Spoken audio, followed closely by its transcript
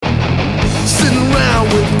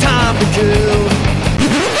time to kill.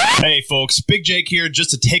 Hey folks, Big Jake here just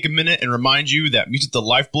to take a minute and remind you that Music the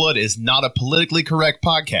Lifeblood is not a politically correct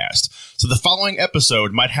podcast, so the following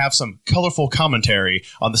episode might have some colorful commentary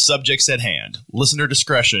on the subjects at hand. Listener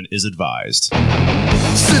discretion is advised.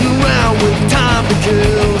 Sitting around with time to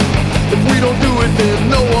kill. If we don't do it, then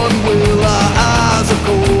no one will. Our eyes are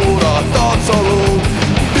cold, our thoughts are old.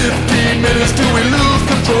 15 minutes till we lose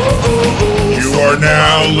control. You are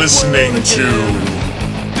now listening to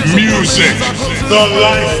Music the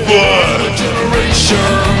Lifeblood.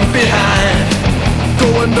 Generation behind,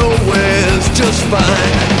 going nowhere's just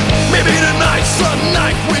fine. Maybe tonight's the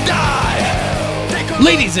night we die.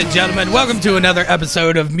 Ladies and gentlemen, welcome to another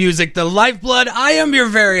episode of Music the Lifeblood. I am your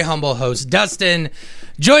very humble host, Dustin.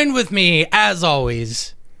 Join with me, as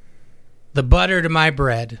always, the butter to my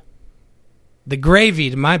bread, the gravy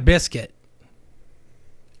to my biscuit,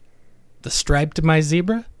 the stripe to my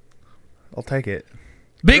zebra. I'll take it.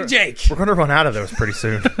 Big Jake. We're going to run out of those pretty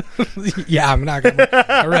soon. Yeah, I'm not going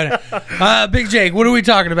to run it. Big Jake, what are we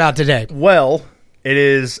talking about today? Well, it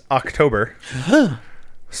is October.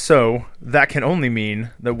 So that can only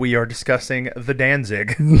mean that we are discussing the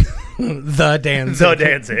Danzig. The Danzig. The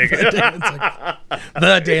Danzig.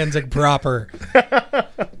 The Danzig proper.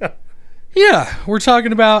 Yeah, we're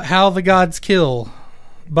talking about How the Gods Kill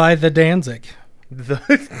by the Danzig.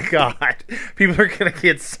 God, people are going to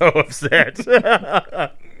get so upset.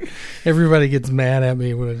 Everybody gets mad at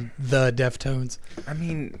me with the Deftones. I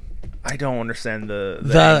mean, I don't understand the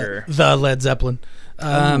anger. The Led Zeppelin.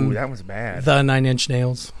 Ooh, that was bad. The Nine Inch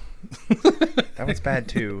Nails. That was bad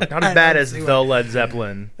too. Not as bad as the Led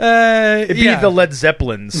Zeppelin. It'd be the Led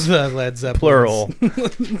Zeppelins. The Led Zeppelins. Plural.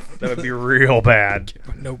 That would be real bad. Get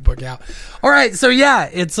my notebook out. All right, so yeah,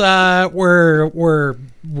 it's we're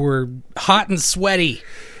hot and sweaty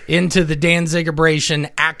into the Danzigabration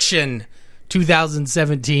action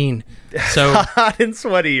 2017. So hot and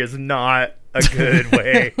sweaty is not a good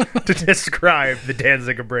way to describe the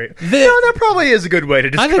Danzigabration. No, that probably is a good way to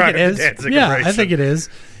describe the Danzigabration. Yeah, I think it is.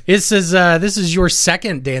 It says this is your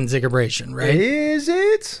second Danzigabration, right? Is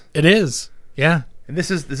it? It is. Yeah. And is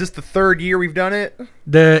this the third year we've done it?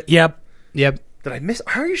 Yep. Did I miss?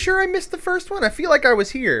 Are you sure I missed the first one? I feel like I was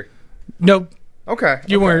here. Nope. Okay.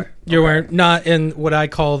 You weren't. You weren't. Not in what I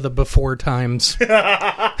call the before times. In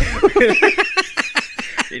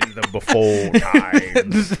the before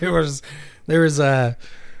times.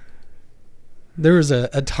 There was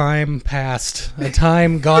a time past, a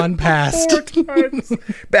time gone past.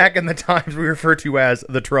 Back in the times we refer to as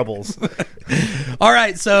the Troubles. All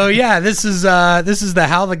right, so yeah, this is the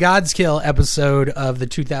How the Gods Kill episode of the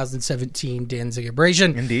 2017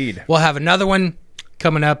 Danzigabration. Indeed. We'll have another one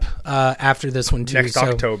coming up after this one too. Next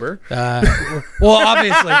October. Well,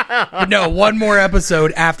 obviously, but no, one more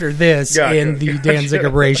episode after this in the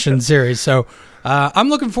Danzigabration series. So I'm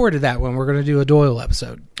looking forward to that one. We're going to do a Doyle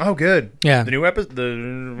episode. Oh, good. Yeah. The new episode,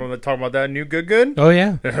 we're talking about that new good? Oh,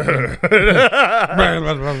 yeah. That's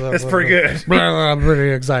pretty good. I'm pretty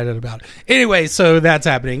excited about it. Anyway, so that's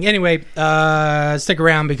happening. Anyway, stick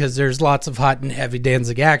around because there's lots of hot and heavy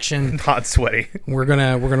Danzig action. Hot and sweaty. We're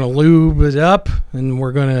gonna lube it up and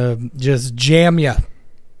we're gonna just jam you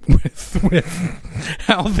with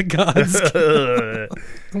How the Gods Kill.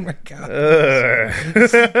 Oh my God.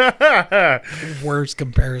 Worst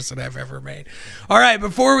comparison I've ever made. All right,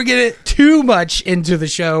 before we get it too much into the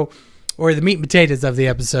show or the meat and potatoes of the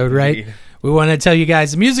episode, right? Indeed. We want to tell you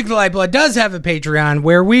guys, Music the Lifeblood does have a Patreon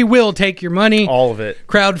where we will take your money. All of it.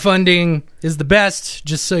 Crowdfunding is the best.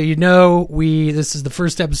 Just so you know, this is the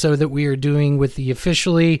first episode that we are doing with the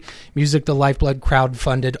officially Music the Lifeblood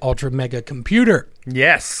crowdfunded Ultra Mega Computer.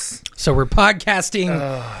 Yes. So we're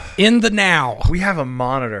podcasting in the now. We have a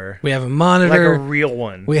monitor. We have a monitor. Like a real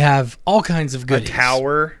one. We have all kinds of goodies. A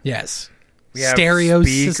tower. Yes. We have stereo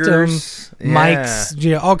speakers. system,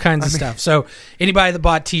 mics, all kinds of stuff. So anybody that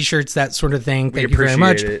bought T-shirts, that sort of thing, thank you very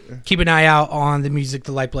much. Keep an eye out on the Music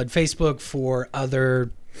the Lifeblood Facebook for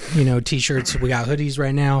other, T-shirts. We got hoodies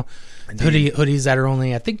right now. Hoodies that are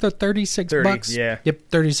only, I think they're $36. Yeah. Yep,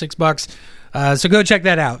 $36. So go check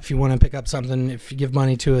that out if you want to pick up something. If you give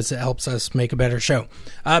money to us, it helps us make a better show.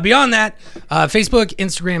 Beyond that, Facebook,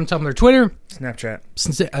 Instagram, Tumblr, Twitter. Snapchat.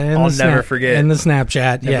 I'll never forget. And the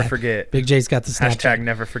Snapchat. Never forget. Big J's got the Snapchat. Hashtag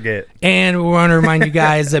never forget. And we want to remind you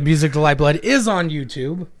guys that Music the Lifeblood is on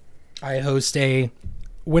YouTube. I host a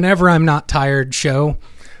Whenever I'm Not Tired show.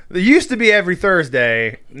 It used to be every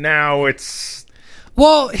Thursday. Now it's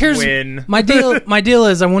Well, here's win. my deal. My deal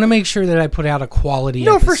is I want to make sure that I put out a quality.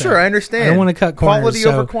 No, episode. for sure, I understand. I don't want to cut corners. Quality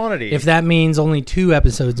over quantity. If that means only 2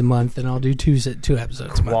 episodes a month, then I'll do two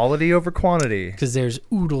episodes a month. Quality over quantity. Because there's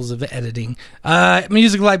oodles of editing.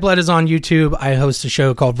 Music Lifeblood is on YouTube. I host a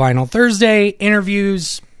show called Vinyl Thursday.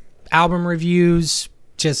 Interviews, album reviews,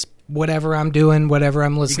 just whatever I'm doing, whatever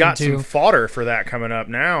I'm listening to. You got some fodder for that coming up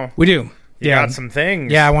now. We do. You got some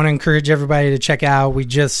things. Yeah, I want to encourage everybody to check out. We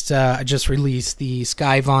just released the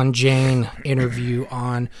Sky Von Jane interview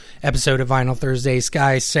on episode of Vinyl Thursday.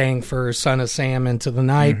 Sky sang for Son of Sam Into the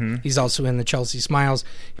Night. Mm-hmm. He's also in the Chelsea Smiles.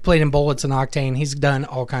 He played in Bullets and Octane. He's done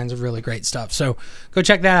all kinds of really great stuff. So go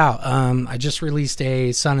check that out. I just released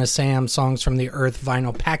a Son of Sam Songs from the Earth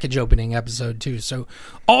vinyl package opening episode too. So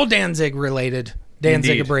all Danzig related.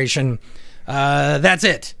 Danzig Abrasion. That's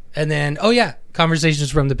it. And then,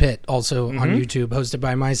 Conversations from the Pit, also on YouTube, hosted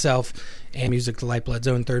by myself and Music to Lifeblood's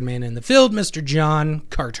own third man in the field, Mr. John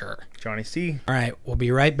Carter. Johnny C. All right, we'll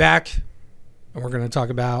be right back, and we're going to talk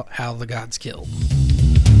about How the Gods Kill.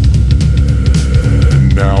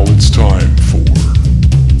 And now it's time for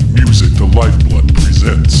Music to Lifeblood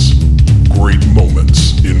presents Great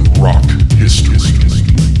Moments in Rock History.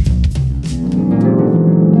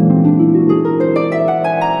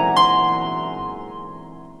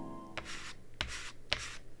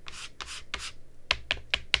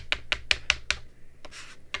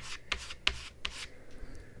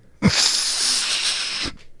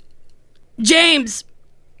 James,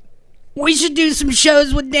 we should do some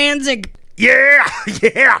shows with Danzig. Yeah.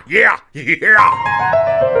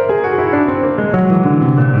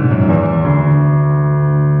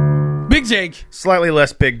 Big Jake. Slightly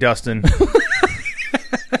less big Dustin.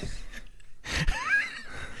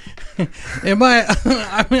 Am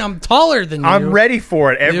I mean, I'm taller than you. I'm ready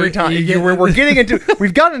for it every time. We're getting into.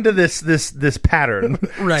 We've gotten into this pattern,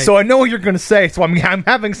 right? So I know what you're going to say. So I'm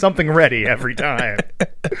having something ready every time.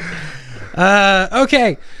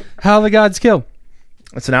 Okay. How the Gods Kill.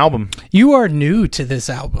 It's an album. You are new to this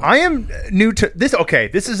album. I am new to this. Okay,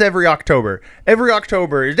 this is every October. Every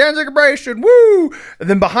October is Danzig Abrasion. Woo! And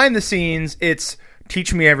then behind the scenes, it's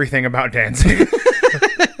teach me everything about Danzig.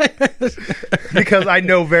 Because I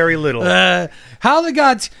know very little. How the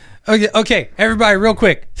Gods... Okay, everybody, real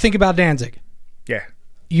quick. Think about Danzig. Yeah.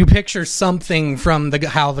 You picture something from the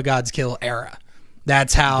How the Gods Kill era.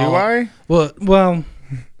 That's how... Do I? Well,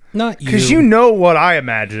 not you. Because you know what I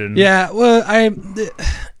imagine. Yeah, well,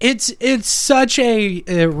 it's such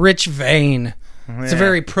a rich vein. Yeah. It's a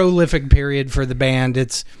very prolific period for the band.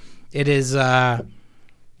 It is...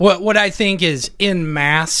 What I think is in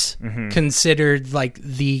mass considered like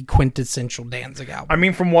the quintessential Danzig album. I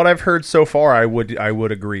mean, from what I've heard so far, I would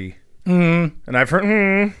agree. Mm-hmm. And I've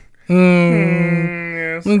heard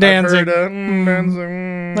yes, Danzig. I've heard,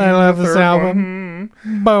 Danzig. I love this album.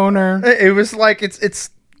 Boner. It was like it's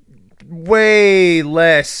way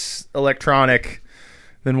less electronic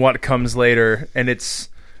than what comes later, and it's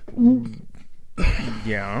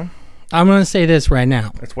yeah. I'm going to say this right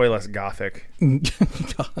now. It's way less gothic.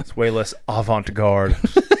 It's way less avant-garde.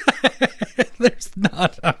 There's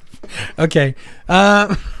not. Okay.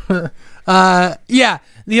 Yeah,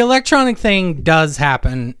 the electronic thing does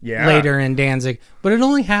happen later in Danzig, but it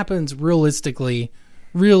only happens realistically,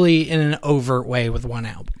 really in an overt way with one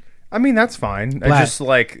album. I mean, that's fine.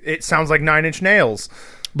 It sounds like 9 Inch Nails.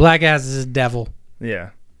 Black Ass is Devil. Yeah.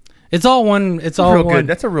 It's all one. It's all one. Good.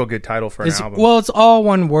 That's a real good title for an album. Well, it's all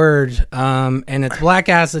one word, and it's Black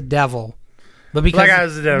Acid Devil. But because Black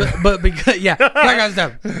Acid Devil. But because Black Acid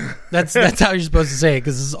Devil. That's how you're supposed to say it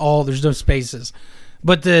because it's all. There's no spaces.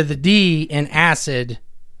 But the D in acid,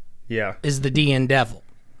 is the D in devil.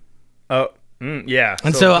 Oh, yeah.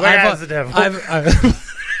 And so Black Acid Devil.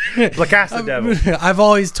 Black Acid Devil. I've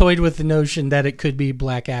always toyed with the notion that it could be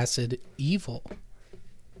Black Acid Evil.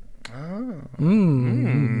 Oh.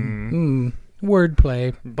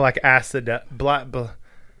 Wordplay. Black Acid Black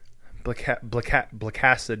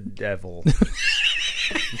Acid Devil.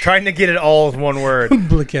 I'm trying to get it all as one word.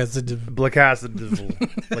 Black Acid Devil. Black Acid Devil.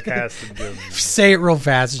 Black Acid Devil. Say it real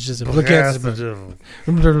fast. It's just Black Acid Devil.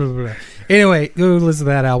 Anyway, go listen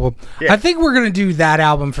to that album. Yeah. I think we're going to do that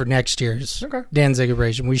album for next year's Danzig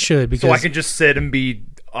Abrasion. We should. Because so I can just sit and be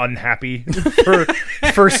unhappy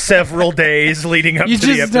for several days leading up to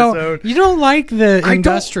the episode. You don't like the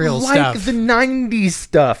industrial stuff. I don't like the 90s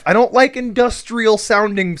stuff. I don't like industrial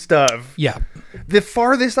sounding stuff. Yeah. The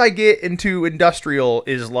farthest I get into industrial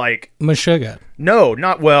is like Meshuggah. no,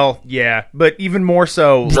 not well, yeah, but even more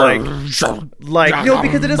so like no,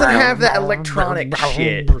 because it doesn't have that electronic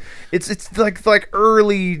shit. It's like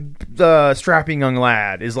early strapping young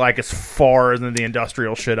lad is like as far as the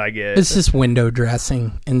industrial shit I get. It's just window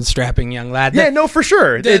dressing and strapping young lad. Yeah, no, for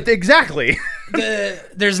sure, exactly.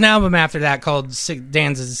 There's an album after that called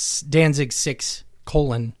Danzig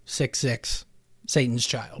 6:66, Satan's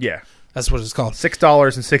Child. Yeah. That's what it's called.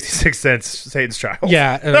 $6.66, Satan's Child.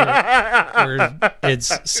 Yeah, or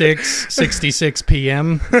it's 6:66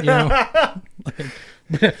 p.m. You know,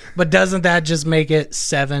 but doesn't that just make it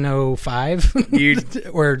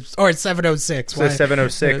 7:05? or it's 7:06? So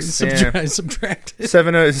 7:06. Subtract.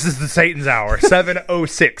 70. This is the Satan's hour.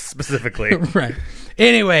 7:06 specifically. Right.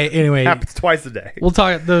 Anyway, Happens twice a day. We'll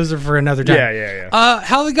talk. Those are for another time. Yeah.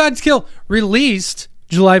 How the Gods Kill released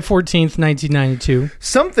July 14th, 1992.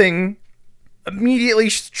 Something immediately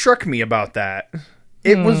struck me about that.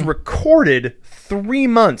 It was recorded 3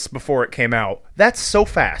 months before it came out. That's so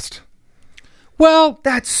fast. Well,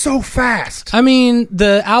 That's so fast. I mean,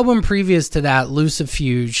 the album previous to that,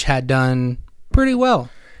 Lucifuge, had done pretty well.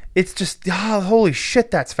 It's just, holy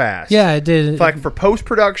shit, that's fast. Yeah, it did. Like for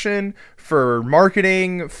post-production, for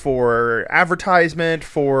marketing, for advertisement,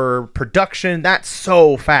 for production, that's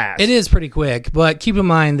so fast. It is pretty quick, but keep in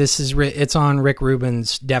mind it's on Rick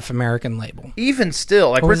Rubin's Deaf American label. Even still,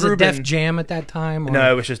 like Or Rick was it Rubin. Def Jam at that time? Or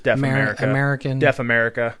No, it was just Deaf America. American. Deaf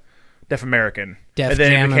America. Deaf American. Def And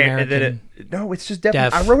then Jam it became, American. And then no, it's just Def.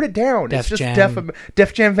 Def- I wrote it down. Def It's just Jam.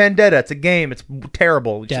 Def Jam Vendetta. It's a game. It's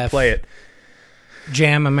terrible. You should Def- play it.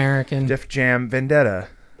 Jam American. Def Jam Vendetta.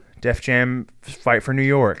 Def Jam Fight for New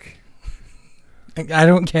York. I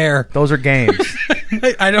don't care. Those are games.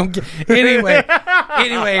 I don't care. Anyway,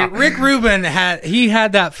 Rick Rubin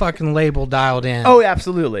had that fucking label dialed in. Oh,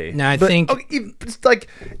 absolutely. Now, I think- it's like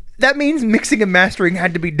that means mixing and mastering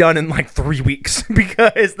had to be done in like 3 weeks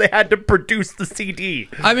because they had to produce the CD.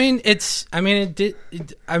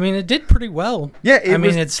 It did pretty well. Yeah,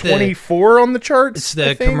 it's 24 on the charts. It's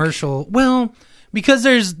the commercial. Well, because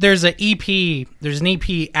there's an EP. There's an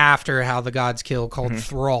EP after How the Gods Kill called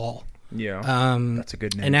Thrall. Yeah, that's a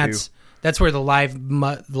good name. And that's where the live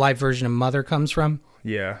version of Mother comes from.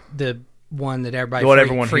 Yeah, The one that everybody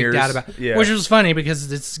freaked hears. out about, Yeah. which was funny because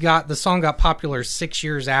the song got popular 6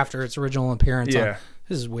 years after its original appearance. Yeah.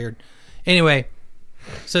 This is weird. Anyway,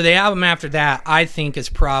 so the album after that, I think, is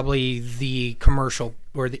probably the commercial,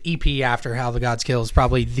 or the EP after How the Gods Kill is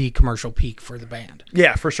probably the commercial peak for the band.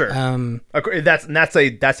 Yeah, for sure. That's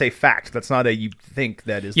a fact. That's not a you think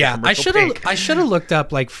that is. Yeah, the commercial peak. I should have looked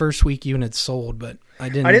up like first week units sold, but I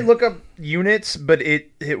didn't. I didn't look up units, but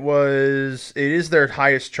it is their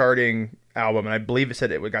highest charting album, and I believe it said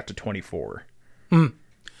it got to 24.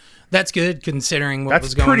 That's good considering what That's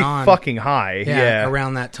was going pretty on. fucking high. Yeah,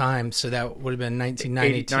 around that time. So that would have been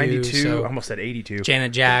 1992. 92. So I almost said 82.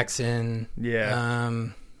 Janet Jackson. Yeah.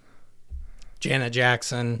 Janet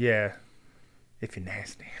Jackson. Yeah. If you're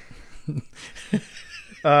nasty.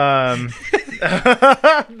 Was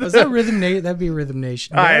that Rhythm Nation? That'd be Rhythm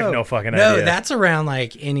Nation. I have no fucking No, idea. that's around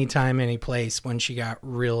like Anytime, Any Place when she got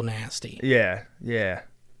real nasty. Yeah.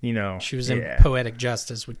 You know, She was in Poetic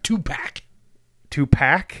Justice with Tupac.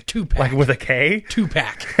 Tupac? Tupac. Like with a K?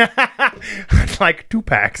 Tupac. I'd like 2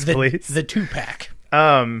 packs, please. The Tupac.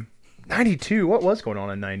 92. What was going on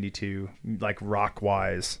in 92? Like rock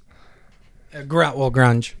wise.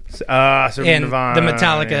 Grunge. And the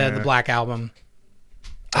Metallica, the Black Album.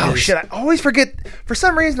 Oh shit! I always forget. For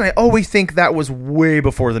some reason, I always think that was way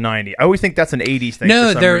before the '90s. I always think that's an '80s thing.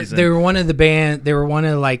 No, for some reason. they were one of the band. They were one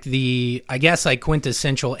of like the, I guess, like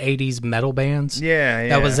quintessential '80s metal bands. Yeah.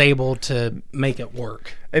 That was able to make it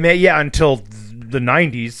work. I mean, yeah, until the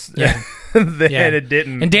 '90s. Yeah. Then it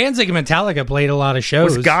didn't. And Danzig and Metallica played a lot of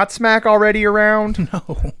shows. Was Godsmack already around? No.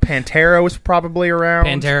 Pantera was probably around.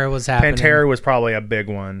 Pantera was happening. Pantera was probably a big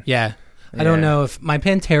one. Yeah. I don't know if my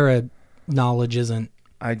Pantera knowledge isn't.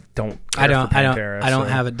 I don't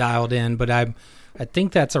have it dialed in, but I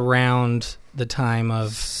think that's around the time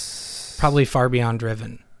of probably Far Beyond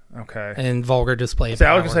Driven. Okay. And Vulgar Display. So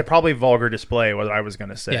I was gonna say probably Vulgar Display. What I was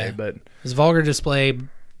gonna say, Yeah. but is Vulgar Display.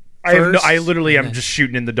 I literally am just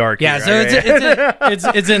shooting in the dark. Yeah, here.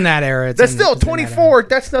 so it's in that era. That's still 24.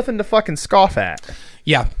 That's nothing to fucking scoff at.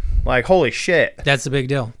 Yeah, like holy shit. That's a big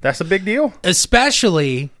deal. That's a big deal,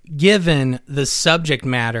 especially given the subject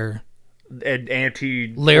matter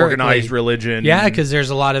anti-organized religion. Yeah, because there's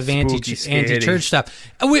a lot of Spooky, anti-church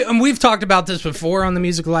stuff. And we've talked about this before on the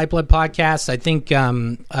Music of Lifeblood podcast. I think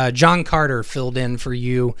John Carter filled in for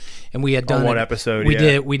you, and we had done one episode.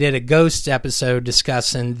 We did a Ghost episode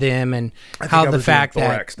discussing them and how the fact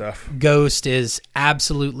that Ghost is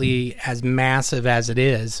absolutely as massive as it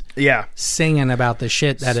is. Yeah, singing about the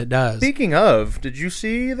shit that it does. Speaking of, did you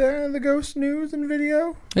see the Ghost news and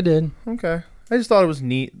video? I did. Okay. I just thought it was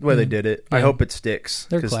neat the way they did it. Yeah. I hope it sticks.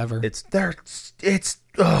 They're clever.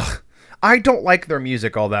 I don't like their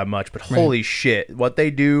music all that much, but holy shit, what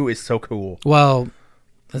they do is so cool. Well,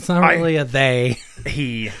 it's not really a they.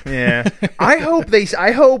 Yeah. I hope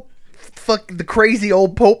the crazy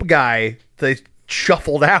old Pope guy they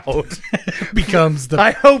shuffled out becomes the.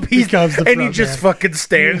 I hope he just fucking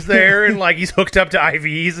stands there and like he's hooked up to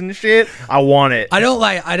IVs and shit. I want it. I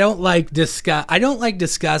don't like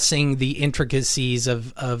discussing the intricacies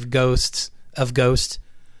of Ghost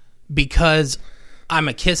because I'm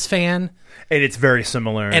a Kiss fan and it's very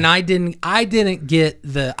similar. And I didn't get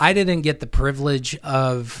the privilege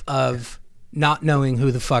of not knowing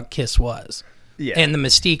who the fuck Kiss was. Yeah. And the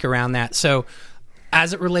mystique around that. So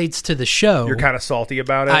as it relates to the show, you're kind of salty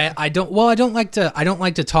about it. I don't like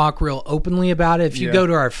to talk real openly about it. If you go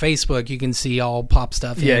to our Facebook, you can see all pop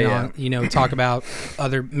stuff. On, talk about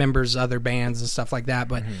other members, other bands, and stuff like that.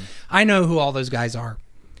 But I know who all those guys are.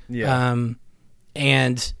 Yeah.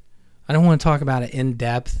 And I don't want to talk about it in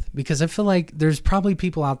depth because I feel like there's probably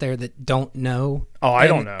people out there that don't know. Oh, I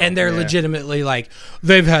don't know. And they're legitimately like,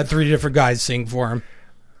 they've had 3 different guys sing for them.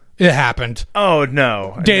 It happened. Oh,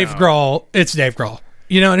 no. Dave Grohl. It's Dave Grohl.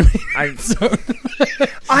 You know what I mean?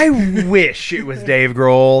 I wish it was Dave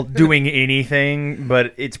Grohl doing anything,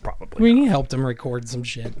 but it's probably I mean, he helped him record some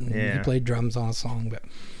shit. And he played drums on a song. But all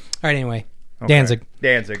right, anyway. Okay.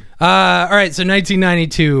 Danzig. All right, so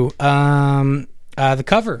 1992. The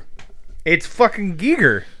cover. It's fucking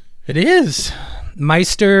Giger. It is.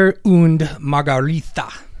 Meister und Margarita.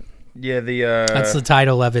 Yeah, that's the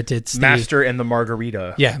title of it. It's Master and the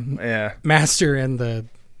Margarita. Yeah. Master and the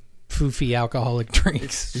foofy alcoholic drinks.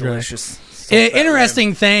 It's delicious.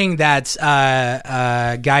 Interesting thing that's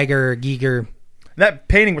Giger. That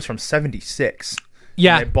painting was from 1976.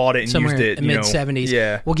 Yeah, they bought it and used it in mid-70s.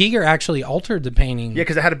 Yeah. Well, Giger actually altered the painting. Yeah,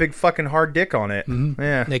 because it had a big fucking hard dick on it. Mm-hmm.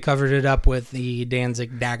 Yeah. They covered it up with the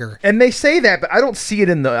Danzig dagger. And they say that, but I don't see it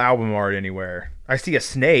in the album art anywhere. I see a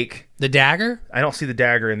snake. The dagger? I don't see the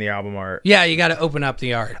dagger in the album art. Yeah, you got to open up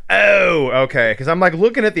the art. Oh, okay. Because I'm like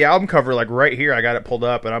looking at the album cover, like right here. I got it pulled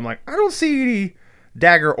up, and I'm like, I don't see any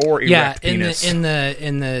dagger or erect penis. in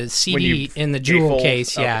the CD in the jewel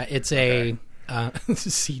case. Yeah, it's a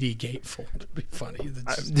CD gatefold. It'd be funny.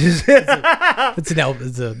 It's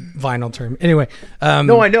a vinyl term. Anyway,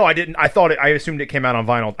 no, I know. I didn't. I assumed it came out on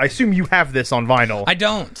vinyl. I assume you have this on vinyl. I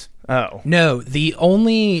don't. Oh no, the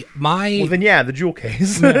only Well then, the jewel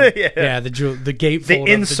case. No. The gatefold, the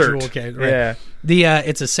insert. Of the jewel case. Right. Yeah,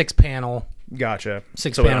 it's a 6-panel. Gotcha.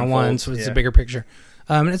 6-panel one, so it's a bigger picture.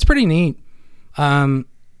 And it's pretty neat. I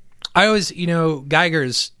always,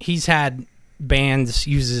 Geiger's. He's had bands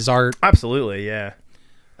use his art. Absolutely, yeah.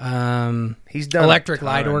 He's done Electric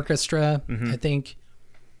Light Orchestra, I think,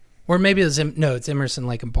 or maybe it's Emerson,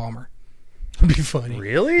 Lake and Palmer. It'd be funny.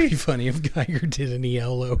 Really? It'd be funny if Geiger did an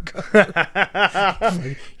ELO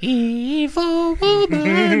cover. Evil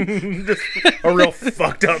woman. Just a real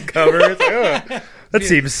fucked up cover. It's like, that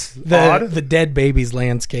seems odd. The Dead Babies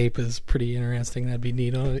landscape is pretty interesting. That'd be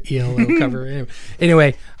neat on an ELO cover.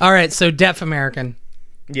 Anyway, all right. So Deaf American.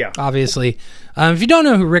 Yeah. Obviously. If you don't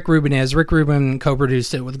know who Rick Rubin is, Rick Rubin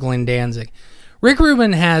co-produced it with Glenn Danzig. Rick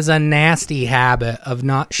Rubin has a nasty habit of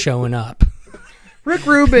not showing up. Rick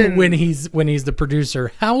Rubin, when he's the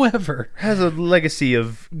producer, however, has a legacy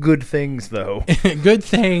of good things, though. Good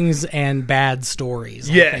things and bad stories.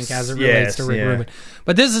 I think, as it relates to Rick Rubin.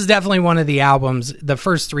 But this is definitely one of the albums. The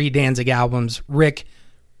first 3 Danzig albums, Rick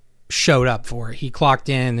showed up for. He clocked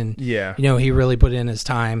in, and he really put in his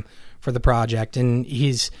time for the project. And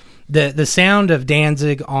he's the sound of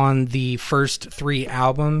Danzig on the first 3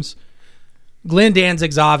 albums. Glenn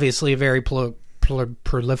Danzig's obviously a very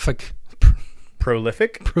prolific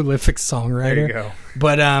songwriter. There you go.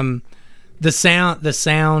 But the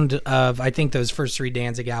sound of, I think those first 3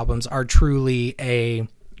 Danzig albums are truly a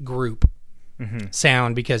group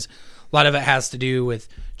sound, because a lot of it has to do with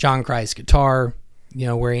John Christ's guitar,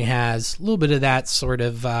 where he has a little bit of that sort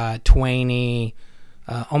of twangy,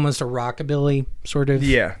 almost a rockabilly sort of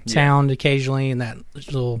sound occasionally, and that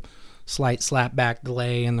little slight slap back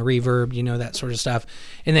delay and the reverb, that sort of stuff.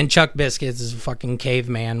 And then Chuck Biscuits is a fucking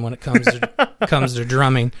caveman when it comes to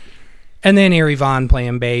drumming. And then Eerie Von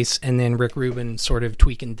playing bass, and then Rick Rubin sort of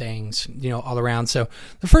tweaking things, all around. So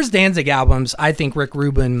the first Danzig albums, I think Rick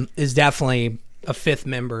Rubin is definitely a fifth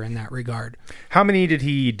member in that regard. How many did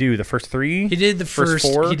he do? The first three? He did the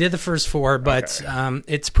first 4. He did the first 4, but okay.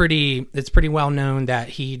 It's pretty well known that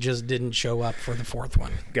he just didn't show up for the 4th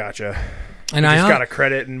one. Gotcha. And I just got a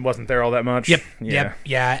credit and wasn't there all that much. Yep.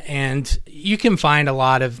 And you can find a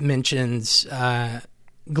lot of mentions.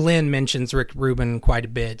 Glenn mentions Rick Rubin quite a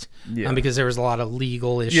bit because there was a lot of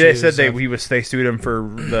legal issues. Yeah, they said they sued him for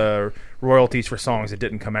the royalties for songs that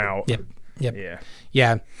didn't come out. Yep.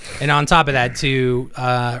 Yeah. And on top of that, too,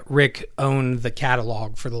 Rick owned the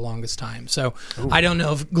catalog for the longest time. So I don't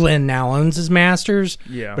know if Glenn now owns his masters,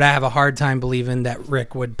 but I have a hard time believing that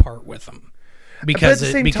Rick would part with them. Because but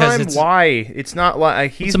at the same time, why? It's not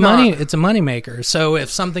like it's a money maker. So if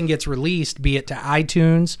something gets released, be it to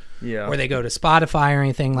iTunes or they go to Spotify or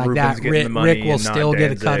anything like Rubin's that, Rick will still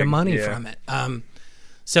get a cut of money from it.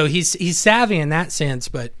 So he's savvy in that sense,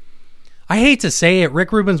 but I hate to say it,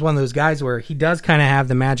 Rick Rubin's one of those guys where he does kind of have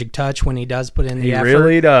the magic touch when he does put in the effort. He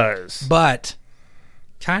really does. But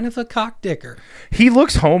kind of a cockdicker. He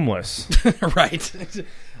looks homeless. Right.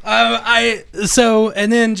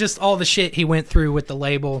 And then just all the shit he went through with the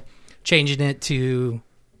label, changing it to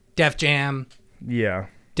Def Jam,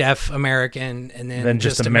 Def American, and then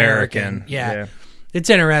just American. Yeah. It's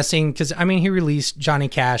interesting because he released Johnny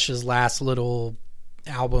Cash's last little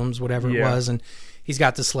albums, whatever it was, and he's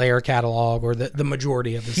got the Slayer catalog, or the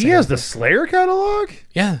majority of the. He has the Slayer catalog.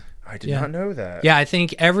 Yeah, I did not know that. Yeah, I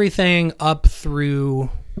think everything up through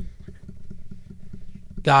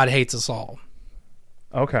God Hates Us All.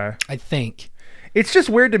 Okay. I think. It's just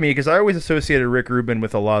weird to me because I always associated Rick Rubin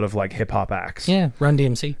with a lot of like hip hop acts. Yeah, Run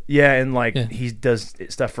DMC. Yeah, and he does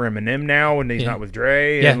stuff for Eminem now and he's not with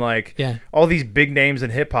Dre and all these big names in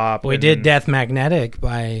hip hop. We did Death Magnetic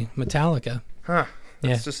by Metallica. Huh.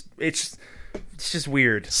 It's just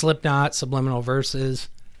weird. Slipknot, Subliminal Verses,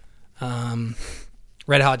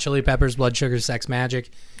 Red Hot Chili Peppers, Blood Sugar Sex Magik.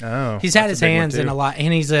 Oh. He's had his hands in a lot,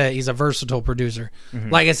 and he's a versatile producer. Mm-hmm.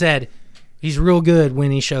 Like I said, he's real good when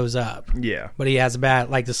he shows up. Yeah. But he has a bad,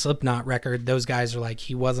 like the Slipknot record, those guys are like,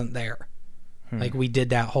 he wasn't there. Like, we did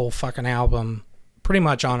that whole fucking album pretty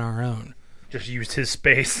much on our own. Just used his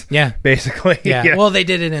space. Yeah. Basically. Yeah. Well, they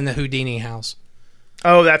did it in the Houdini house.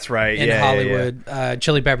 Oh, that's right. In Hollywood. Yeah.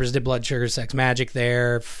 Chili Peppers did Blood Sugar Sex Magik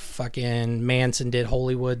there. Fucking Manson did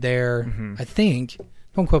Hollywood there. Mm-hmm. I think.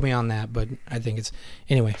 Don't quote me on that, but I think it's...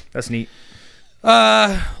 Anyway. That's neat.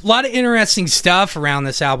 A lot of interesting stuff around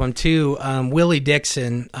this album too. Willie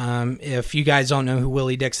Dixon. If you guys don't know who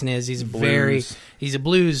Willie Dixon is, he's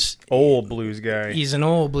old blues guy. He's an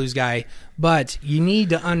old blues guy, but you need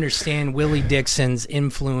to understand Willie Dixon's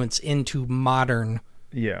influence into modern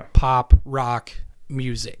pop rock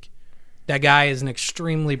music. That guy is an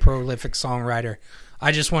extremely prolific songwriter.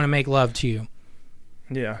 I just want to make love to you.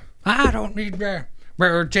 Yeah. I don't need that.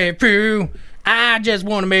 I just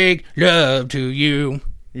want to make love to you.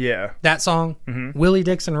 Yeah. That song, Willie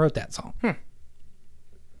Dixon wrote that song.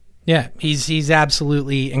 Yeah, he's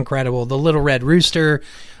absolutely incredible. The Little Red Rooster,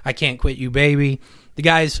 I Can't Quit You Baby. The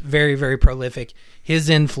guy's very, very prolific. His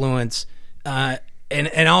influence, and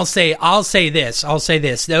I'll say this,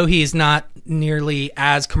 though he's not nearly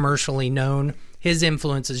as commercially known, his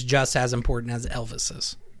influence is just as important as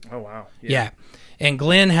Elvis's. Oh, wow. Yeah. And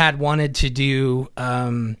Glenn had wanted to do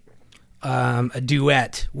a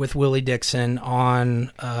duet with Willie Dixon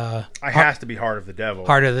on... Has to be Heart of the Devil.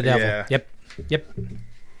 Heart of the Devil. Yeah.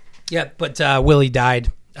 Yep. But Willie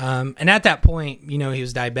died. And at that point, he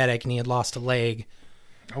was diabetic and he had lost a leg.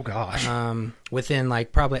 Oh, gosh. Within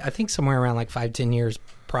probably, I think somewhere around 5-10 years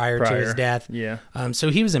prior to his death. Yeah.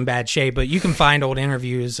 So he was in bad shape, but you can find old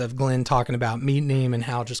interviews of Glenn talking about meeting him and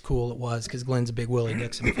how just cool it was because Glenn's a big Willie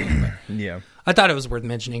Dixon fan. But yeah. I thought it was worth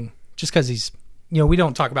mentioning just because he's, we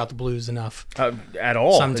don't talk about the blues enough. At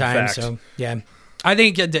all. Sometimes. So, yeah. I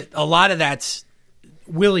think a lot of that's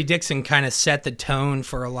Willie Dixon kind of set the tone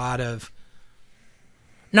for a lot of,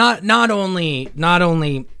 not only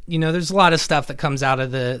there's a lot of stuff that comes out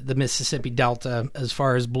of the Mississippi Delta as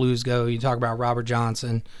far as blues go. You talk about Robert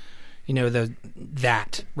Johnson,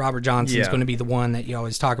 Robert Johnson's going to be the one that you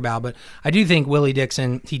always talk about. But I do think Willie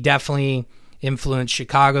Dixon, he definitely influenced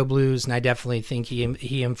Chicago blues, and I definitely think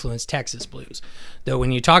he influenced Texas blues. Though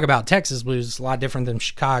when you talk about Texas blues, it's a lot different than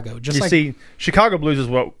Chicago. See, Chicago blues is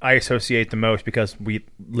what I associate the most because we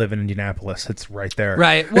live in Indianapolis. It's right there.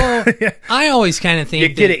 Right. Well, I always kind of think... You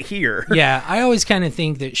get it here. Yeah, I always kind of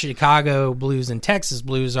think that Chicago blues and Texas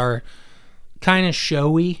blues are kind of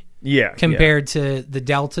showy compared to the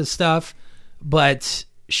Delta stuff. But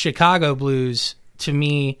Chicago blues, to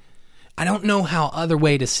me... I don't know how other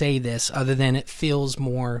way to say this other than it feels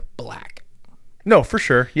more black. No, for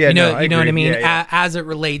sure. Yeah, you know, I you know what I agree. mean? Yeah. As it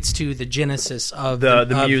relates to the genesis of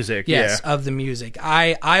The music, yes, of the music.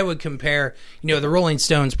 I would compare, the Rolling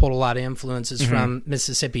Stones pulled a lot of influences from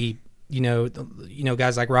Mississippi,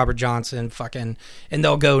 guys like Robert Johnson, and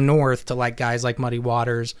they'll go north to like guys like Muddy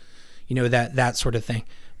Waters, that sort of thing.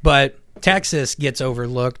 But Texas gets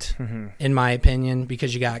overlooked, in my opinion,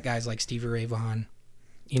 because you got guys like Stevie Ray Vaughan.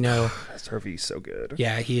 He's so good.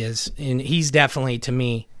 Yeah, he is, and he's definitely to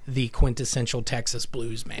me the quintessential Texas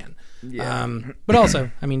blues man. Yeah. But also,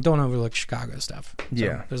 don't overlook Chicago stuff. So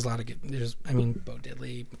yeah, there's a lot of good. Bo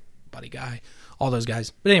Diddley, Buddy Guy, all those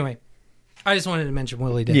guys. But anyway, I just wanted to mention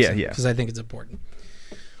Willie Dixon because I think it's important.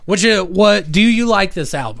 What do you like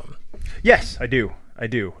this album? Yes, I do.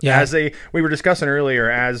 Yeah. We were discussing earlier,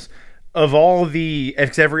 as of all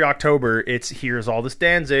it's every October, it's here's all this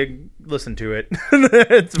Danzig, listen to it.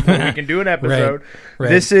 We can do an episode. Right.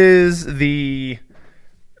 This is I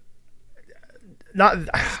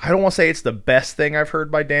don't want to say it's the best thing I've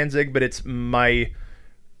heard by Danzig, but it's my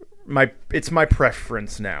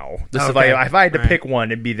preference now. This if I had to pick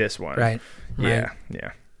one, it'd be this one. Right. Yeah.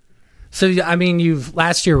 So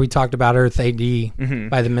last year we talked about Earth AD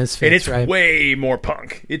by the Misfits, and it's right? way more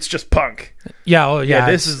punk. It's just punk. Yeah, oh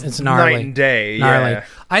yeah. This is it's gnarly. Night and day. Gnarly. Yeah.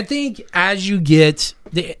 I think as you get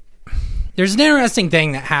there's an interesting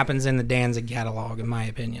thing that happens in the Danzig catalog, in my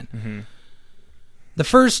opinion. The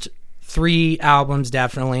first 3 albums,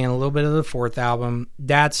 definitely, and a little bit of the 4th album.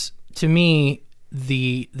 That's to me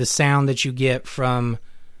the sound that you get from.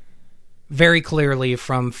 Very clearly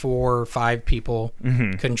from 4 or 5 people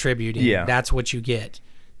contributing. Yeah. That's what you get.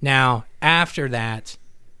 Now, after that,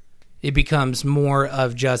 it becomes more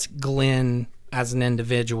of just Glenn as an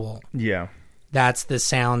individual. Yeah. That's the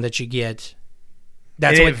sound that you get.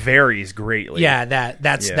 It varies greatly. Yeah,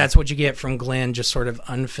 that's what you get from Glenn, just sort of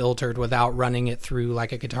unfiltered without running it through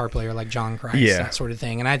like a guitar player like John Christ, that sort of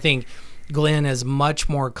thing. And I think Glenn is much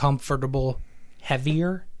more comfortable,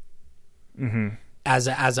 heavier.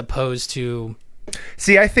 As opposed to...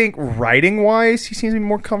 See, I think writing-wise, he seems to be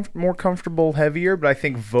more comfortable, heavier, but I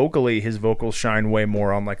think vocally, his vocals shine way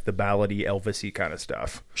more on like the ballady, Elvis-y kind of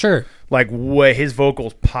stuff. Sure. Like, his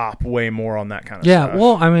vocals pop way more on that kind of stuff. Yeah,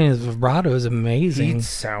 well, his vibrato is amazing. He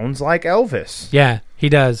sounds like Elvis. Yeah, he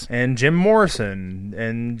does. And Jim Morrison,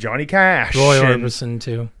 and Johnny Cash. Roy Orbison,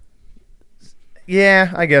 too.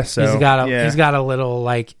 Yeah, I guess so. He's got a little,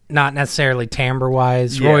 like, not necessarily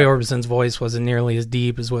timbre-wise. Yeah. Roy Orbison's voice wasn't nearly as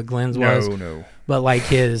deep as what Glenn's was. No. But, like,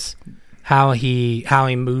 how he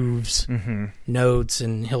moves notes,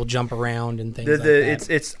 and he'll jump around and things like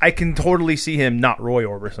that. I can totally see him, not Roy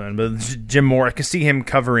Orbison, but Jim Moore. I can see him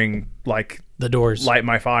covering, like, The Doors. Light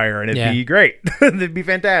My Fire, and it'd be great. It'd be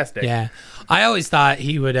fantastic. Yeah. I always thought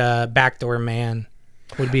he would, Backdoor Man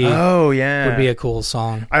would be a cool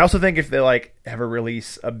song. I also think if they like ever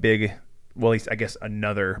release a big, well, at least I guess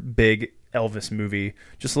another big Elvis movie,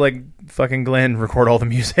 just like fucking Glenn record all the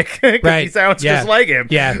music because right. he sounds just like him.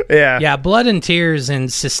 Yeah. Blood and Tears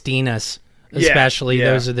and Sistina's, especially.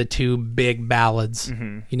 Yeah. Those are the 2 big ballads.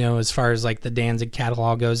 As far as like the Danzig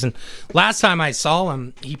catalog goes. And last time I saw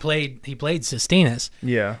him, he played Sistina's.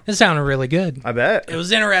 Yeah, it sounded really good. I bet it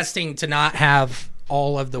was interesting to not have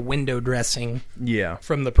all of the window dressing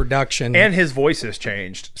from the production. And his voice has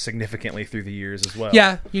changed significantly through the years as well.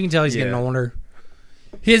 Yeah, you can tell he's getting older.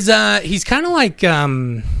 He's kind of like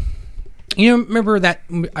remember that,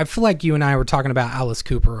 I feel like you and I were talking about Alice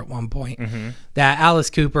Cooper at one point. That Alice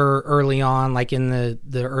Cooper early on, like in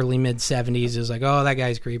the early mid 70s, is like, oh, that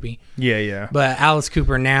guy's creepy. Yeah. But Alice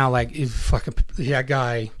Cooper now, like, is fucking that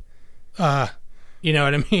guy. You know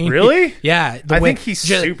what I mean? Really? Yeah. I think he's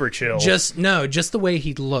super chill. Just the way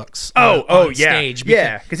he looks. On yeah. Stage.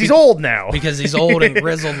 Because he's old now. Because he's old and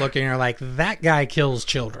grizzled looking. You're like, that guy kills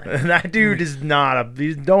children. That dude is not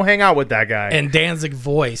don't hang out with that guy. And Danzig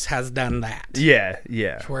voice has done that. Yeah.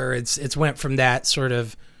 Where it's went from that sort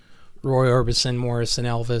of Roy Orbison, Morrison,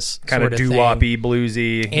 Elvis kind of doo-woppy,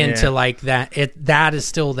 bluesy into like that. That is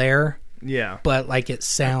still there. Yeah. But like it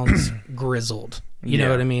sounds grizzled. You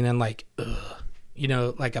know what I mean? And like, ugh.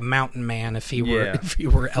 Like a mountain man if he were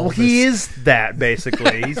Elvis. Well, he is that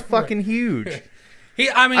basically. He's fucking huge.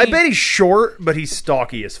 I bet he's short, but he's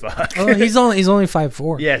stocky as fuck. Oh, he's only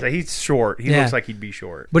 5'4". Yeah, so he's short. He looks like he'd be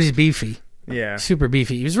short, but he's beefy. Yeah, super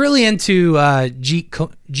beefy. He was really into Jeet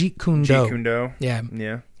Kune Do. Jeet Kune Do.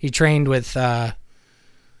 Yeah. He trained with the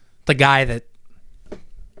guy that.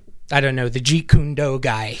 I don't know, the Jeet Kune Do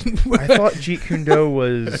guy. I thought Jeet Kune Do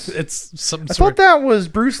was. It's some. I thought that was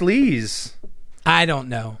Bruce Lee's. I don't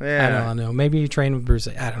know. Yeah. I don't know. Maybe you trained with Bruce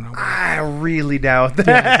Lee. I don't know. I really doubt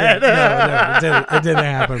that. It didn't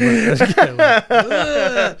happen.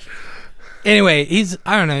 Anyway, he's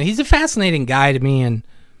a fascinating guy to me, and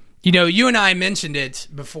you and I mentioned it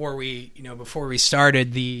before we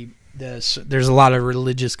started there's a lot of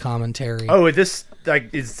religious commentary. Oh, this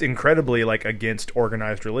is incredibly against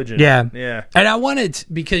organized religion. Yeah. And I wanted,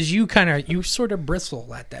 because you sort of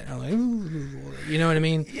bristle at that. I'm like, ooh, you know what I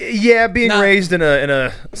mean? Yeah, being raised in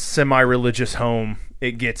a semi-religious home,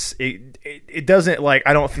 it doesn't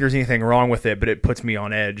I don't think there's anything wrong with it, but it puts me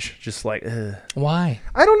on edge. Just ugh. Why?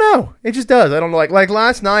 I don't know. It just does. I don't know. Like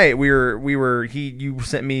last night you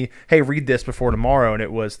sent me, hey, read this before tomorrow, and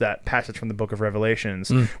it was that passage from the book of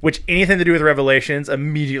Revelations, which anything to do with Revelations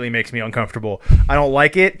immediately makes me uncomfortable. I don't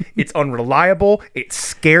like it. It's unreliable. It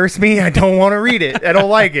scares me. I don't want to read it. I don't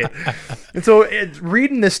like it. And so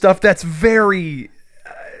reading this stuff, that's very...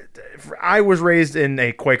 I was raised in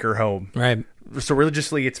a Quaker home. Right. So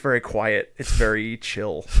religiously, it's very quiet. It's very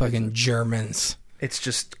chill. Fucking Germans. It's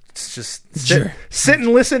just sit and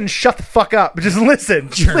listen and shut the fuck up. Just listen.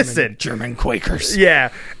 Listen. German Quakers.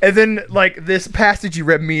 Yeah. And then, this passage you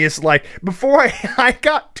read me is before I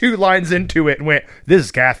got 2 lines into it and went, this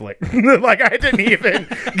is Catholic. I didn't even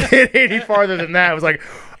get any farther than that. I was like,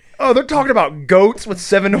 oh, they're talking about goats with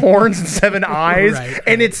 7 horns and 7 eyes. Right.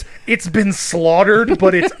 And it's been slaughtered,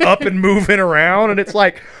 but it's up and moving around. And it's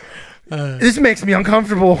this makes me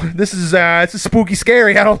uncomfortable. This is it's spooky,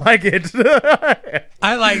 scary. I don't like it.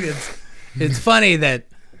 I like it. It's funny that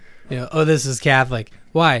this is Catholic.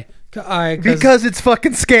 Why? Because it's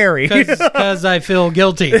fucking scary. Because I feel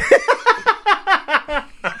guilty.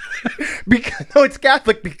 No, it's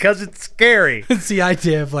Catholic because it's scary. It's the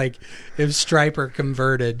idea of if Striper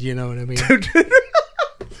converted. You know what I mean?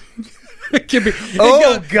 It could be.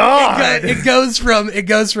 God! It goes from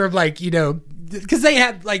because they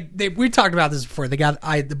had we talked about this before. They got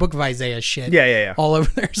the Book of Isaiah shit. Yeah. All over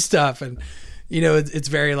their stuff, and it's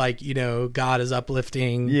very God is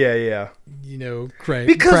uplifting. Yeah. Christ.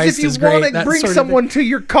 Because Christ if you want to bring someone to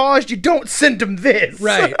your cause, you don't send them this.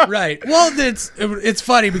 Right. Well, it's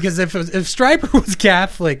funny because if Striper was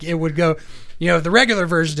Catholic, it would go. The regular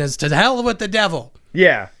version is to hell with the devil.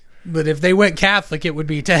 Yeah. But if they went Catholic, it would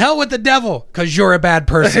be to hell with the devil because you're a bad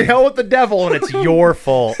person. To hell with the devil, and it's your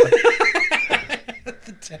fault.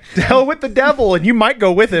 To hell with the devil, and you might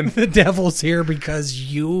go with him. The devil's here because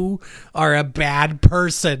you are a bad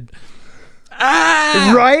person.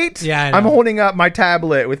 Right? Yeah, I know. I'm holding up my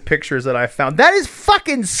tablet with pictures that I found. That is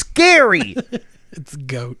fucking scary. It's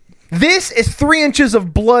goat. This is 3 inches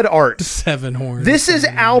of blood art. 7 horns. This is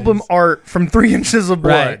album art from 3 inches of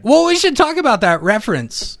blood. Right. Well, we should talk about that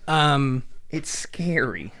reference. It's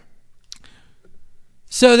scary.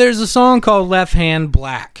 So there's a song called Left Hand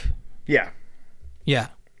Black. Yeah.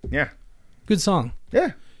 Good song.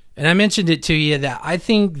 Yeah. And I mentioned it to you that I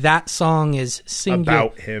think that song is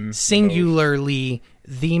about him singularly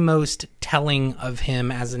the most telling of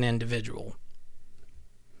him as an individual.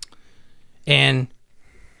 And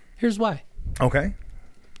here's why. Okay.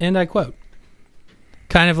 And I quote,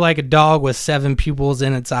 kind of like a dog with 7 pupils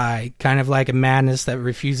in its eye, kind of like a madness that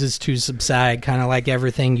refuses to subside, kind of like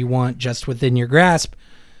everything you want just within your grasp,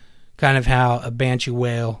 kind of how a banshee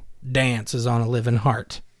wail dances on a living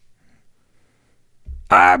heart.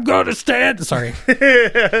 I'm going to stand at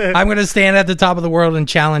the top of the world and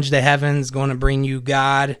challenge the heavens, going to bring you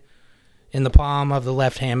God. In the palm of the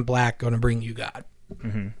left hand black, going to bring you God.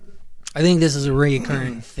 Mm-hmm. I think this is a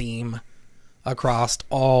recurring theme across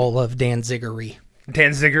all of Danziggery.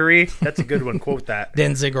 Danziggery? That's a good one. Quote that.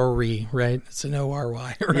 Danziggery, right? It's an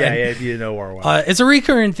O-R-Y. Right? Yeah, you know O-R-Y. It's a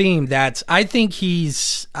recurring theme that I think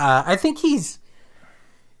he's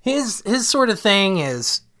his sort of thing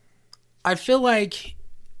is, I feel like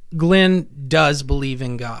Glenn does believe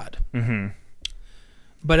in God. Mm-hmm.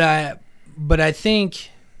 But I think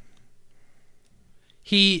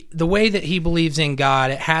the way that he believes in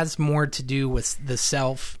God, it has more to do with the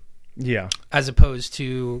self. Yeah. As opposed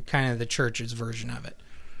to kind of the church's version of it.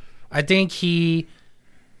 I think he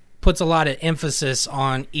puts a lot of emphasis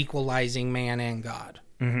on equalizing man and God.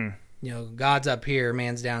 Mm-hmm. God's up here,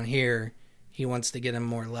 man's down here. He wants to get them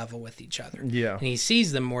more level with each other. Yeah. And he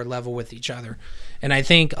sees them more level with each other. And I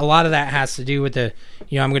think a lot of that has to do with I'm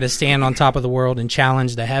going to stand on top of the world and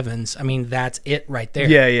challenge the heavens. I mean, that's it right there.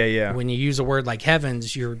 Yeah. When you use a word like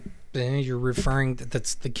heavens, you're referring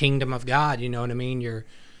that's the kingdom of God. You know what I mean?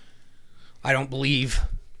 I don't believe,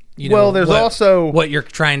 there's also what you're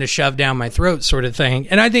trying to shove down my throat sort of thing.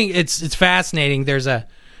 And I think it's fascinating. There's a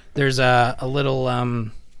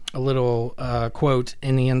little quote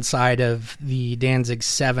in the inside of the Danzig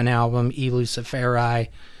 7 album, E Luciferi,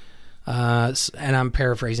 and I'm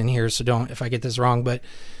paraphrasing here, so don't if I get this wrong, but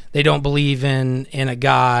they don't believe in a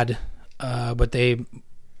god, but I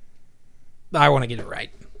want to get it right.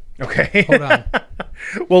 Okay. Hold on.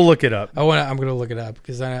 We'll look it up. I'm going to look it up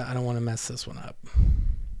because I don't want to mess this one up.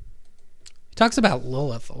 He talks about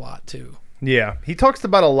Lilith a lot too. Yeah, he talks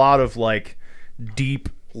about a lot of like deep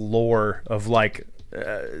lore of like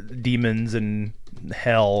demons and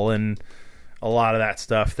hell and a lot of that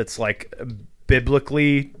stuff that's like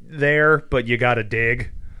biblically there, but you got to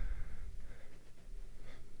dig.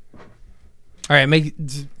 All right,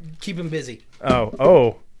 keep him busy.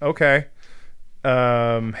 Oh, okay.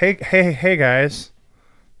 Hey guys.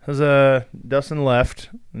 There's Dustin left,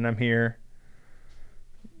 and I'm here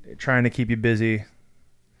trying to keep you busy.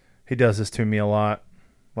 He does this to me a lot.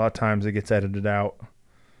 A lot of times it gets edited out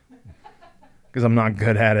because I'm not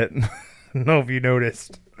good at it. I don't know if you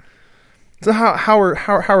noticed. So how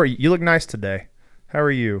are you? You look nice today. How are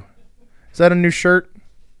you? Is that a new shirt?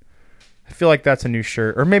 I feel like that's a new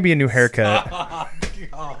shirt, or maybe a new haircut. Oh,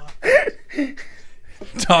 God.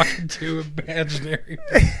 Talking to imaginary.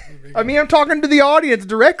 I mean, I'm talking to the audience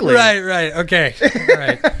directly. Right. Okay. All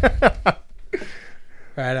right.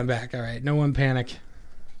 All right, I'm back. All right. No one panic.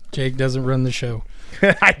 Jake doesn't run the show.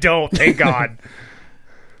 I don't, thank God.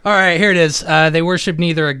 All right, here it is. They worship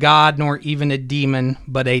neither a god nor even a demon,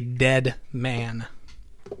 but a dead man.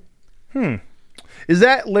 Is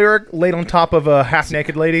that lyric laid on top of a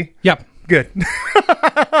half-naked lady? Yep. Good.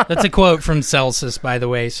 That's a quote from Celsus, by the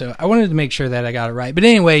way, so I wanted to make sure that I got it right. But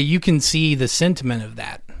anyway, you can see the sentiment of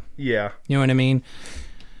that. Yeah. You know what I mean?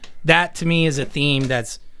 That, to me, is a theme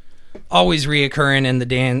that's always reoccurring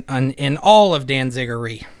in all of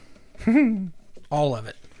Danzigery. All of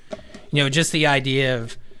it. You know, just the idea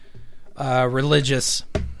of religious,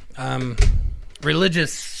 I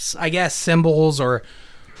guess, symbols or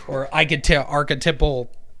archetypal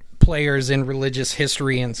players in religious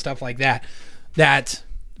history and stuff like that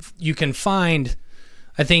you can find.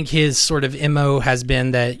 I think his sort of MO has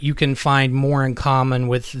been that you can find more in common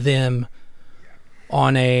with them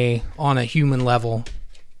on a human level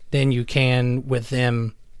than you can with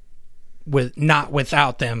them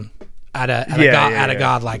without them at a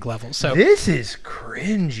godlike level. So this is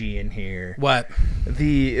cringy in here. What?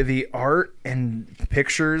 The art and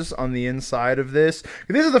pictures on the inside of this.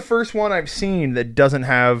 This is the first one I've seen that doesn't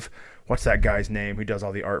have, what's that guy's name who does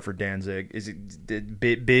all the art for Danzig? Is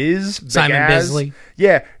it Biz? Simon Bagaz? Bisley.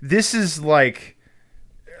 Yeah, this is like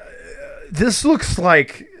this looks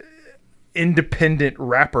like independent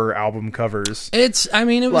rapper album covers. It's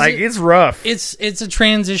rough. It's a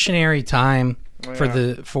transitionary time for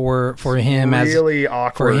him really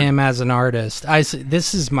awkward for him as an artist.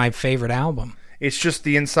 This is my favorite album. It's just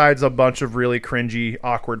the inside's a bunch of really cringy,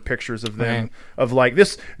 awkward pictures of them. Right. Of like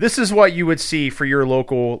this is what you would see for your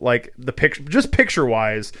local, like the picture, just picture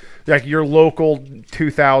wise, like your local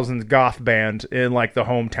 2000s goth band in like the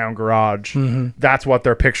hometown garage. Mm-hmm. That's what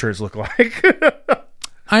their pictures look like.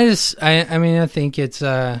 I think it's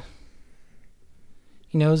it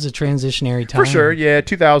was a transitionary time for sure. Yeah,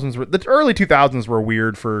 the early 2000s were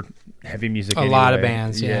weird for heavy music. A lot of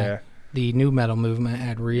bands. Yeah. The new metal movement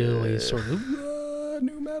had really sort of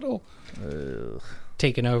new metal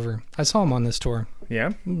taken over. I saw him on this tour.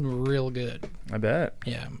 Yeah, real good. I bet.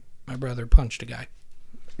 Yeah, my brother punched a guy.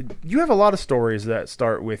 You have a lot of stories that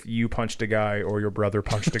start with you punched a guy or your brother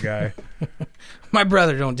punched a guy. My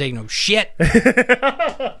brother don't take no shit.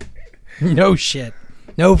 No shit.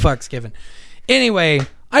 No fucks given. Anyway,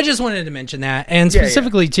 I just wanted to mention that, and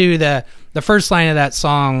specifically too the first line of that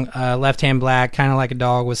song, "Left Hand Black, kind of like a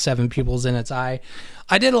dog with 7 pupils in its eye."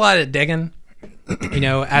 I did a lot of digging,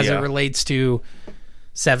 as it relates to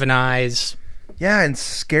 7 eyes. Yeah, and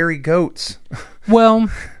scary goats. Well,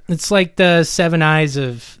 it's like the 7 eyes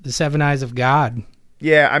of God.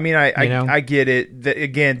 Yeah, I mean, I get it.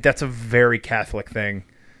 Again, that's a very Catholic thing.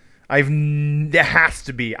 It has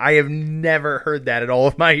to be. I have never heard that in all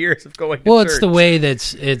of my years of going to church. Well, it's the way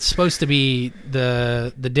that it's supposed to be,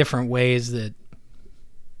 the different ways that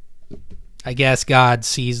I guess God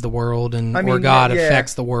sees the world or God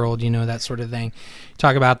affects the world, that sort of thing.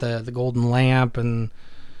 Talk about the golden lamp and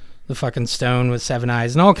the fucking stone with 7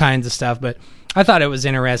 eyes and all kinds of stuff, but I thought it was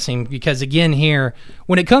interesting because, again, here,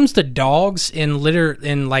 when it comes to dogs in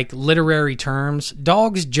literary terms,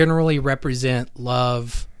 dogs generally represent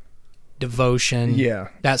love, devotion,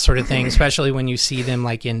 that sort of thing, especially when you see them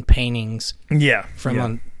like in paintings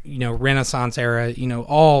from Renaissance era,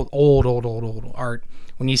 all old art.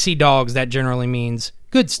 When you see dogs, that generally means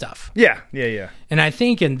good stuff. Yeah. And I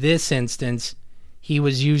think in this instance, he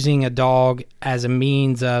was using a dog as a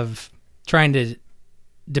means of trying to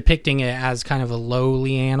depicting it as kind of a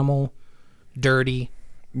lowly animal, dirty,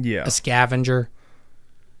 a scavenger.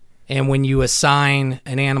 And when you assign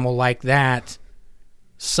an animal like that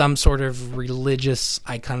some sort of religious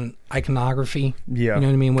iconography, you know what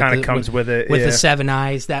I mean? Kind of comes with it. With the 7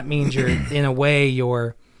 eyes, that means you're, in a way,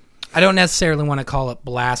 I don't necessarily want to call it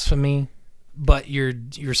blasphemy, but you're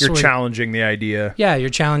challenging the idea. Yeah, you're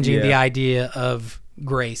challenging the idea of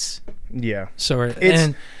grace. Yeah.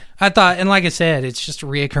 And I thought, and like I said, it's just a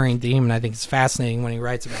reoccurring theme, and I think it's fascinating when he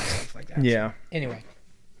writes about stuff like that. Yeah. So, anyway.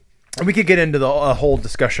 We could get into a whole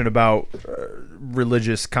discussion about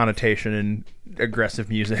religious connotation and aggressive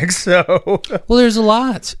music. So, well, there's a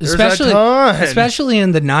lot, especially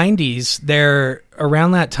in the 90s.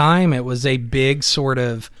 Around that time, it was a big sort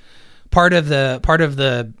of part of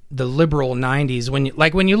the liberal 90s.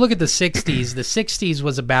 When you look at the 60s, the 60s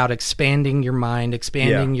was about expanding your mind,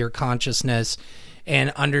 expanding your consciousness,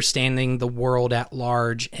 and understanding the world at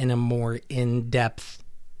large in a more in-depth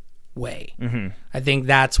way. Mm-hmm. I think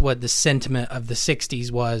that's what the sentiment of the 60s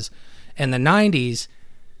was. And the 90s,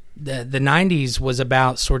 the 90s was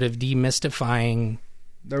about sort of demystifying.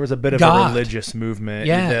 There was a bit of God. a religious movement.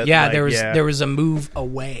 There was a move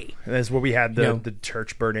away. That's where we had the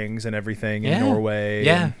church burnings and everything in Norway.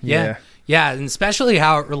 And especially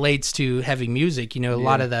how it relates to heavy music. A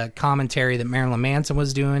lot of the commentary that Marilyn Manson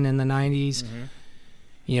was doing in the 90s. Mm-hmm.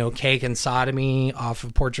 Cake and Sodomy off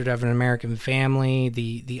of Portrait of an American Family,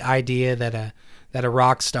 the idea that a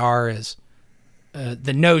rock star is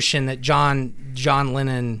the notion that John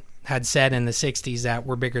Lennon had said in the 60s that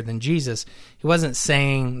we're bigger than Jesus. He wasn't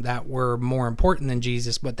saying that we're more important than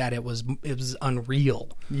Jesus, but that it was unreal.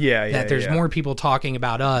 That there's more people talking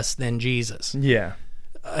about us than Jesus. Yeah.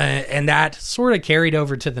 And that sort of carried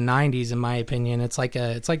over to the 90s, in my opinion. It's like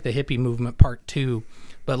the hippie movement part 2,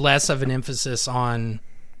 but less of an emphasis on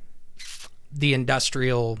the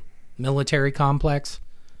industrial military complex,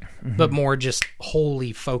 but more just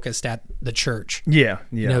wholly focused at the church. Yeah.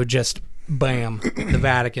 Just bam, the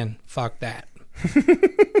Vatican, fuck that.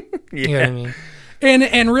 You know what I mean?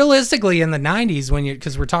 And realistically, in the 90s,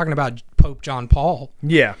 because we're talking about Pope John Paul,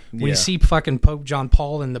 when you see fucking Pope John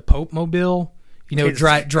Paul in the Pope Mobile,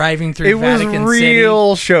 driving through Vatican City. It was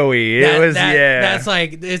real showy. That's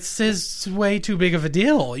like, it's way too big of a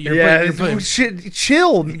deal.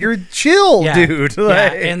 Chill. You're chill, dude.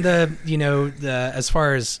 And the as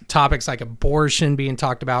far as topics like abortion being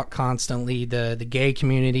talked about constantly, the gay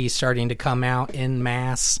community starting to come out en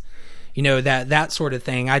masse, that sort of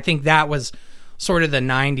thing. I think that was sort of the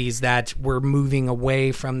 90s, that we're moving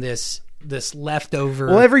away from this leftover.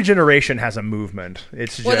 Well, every generation has a movement.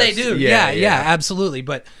 It's just, they do. Yeah, absolutely.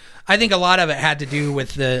 But I think a lot of it had to do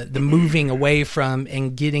with the moving away from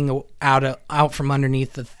and getting out from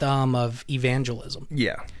underneath the thumb of evangelism.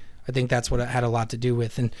 Yeah, I think that's what it had a lot to do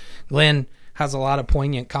with. And Glenn has a lot of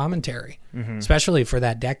poignant commentary, especially for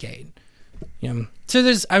that decade. So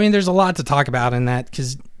there's a lot to talk about in that,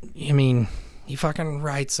 because he fucking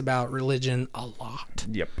writes about religion a lot.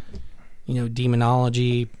 Yep.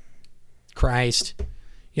 Demonology, Christ,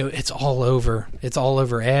 it's all over. It's all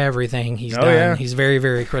over everything he's done. Yeah. He's very,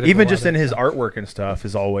 very critical. Even just in his artwork and stuff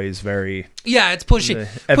is always very it's pushing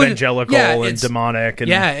evangelical and demonic. And,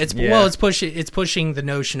 it's pushing the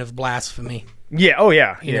notion of blasphemy. Yeah. Oh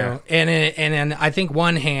yeah. And I think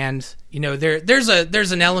one hand, there's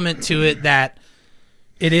an element to it that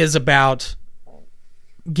it is about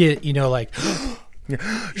shock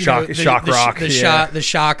rock, the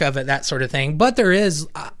shock of it, that sort of thing. But there is.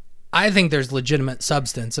 I think there's legitimate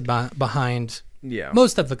substance behind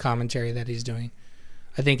most of the commentary that he's doing.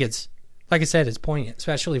 I think it's, like I said, it's poignant,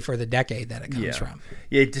 especially for the decade that it comes from.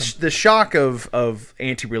 Yeah, the shock of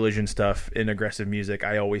anti-religion stuff in aggressive music,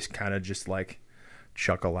 I always kind of just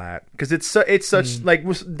chuckle at, because it's such like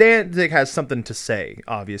Danzig has something to say,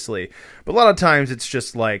 obviously, but a lot of times it's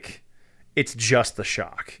just it's just the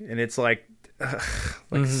shock, and it's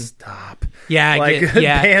stop.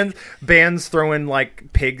 Bands throwing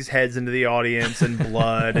pigs' heads into the audience and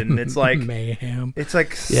blood, and it's mayhem. It's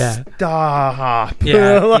stop.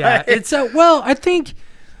 It's I think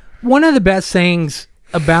one of the best things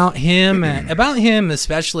about him,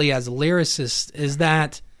 especially as a lyricist, is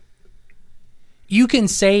that you can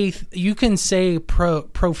say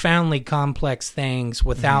profoundly complex things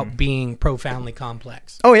without being profoundly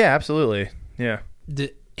complex. Oh yeah, absolutely. Yeah.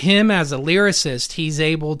 Him as a lyricist, he's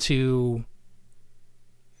able to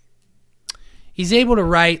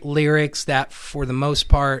write lyrics that, for the most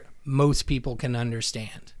part, most people can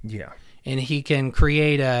understand. Yeah. And he can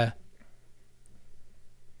create an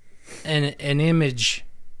image,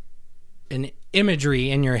 an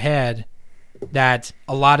imagery in your head that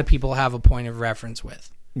a lot of people have a point of reference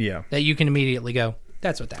with. Yeah. That you can immediately go,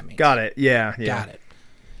 that's what that means. Got it. Yeah. Got it.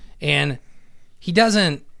 And he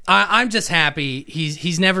doesn't. I'm just happy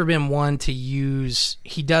he's never been one to use.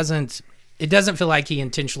 It doesn't feel like he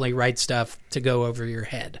intentionally writes stuff to go over your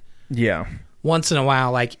head. Yeah. Once in a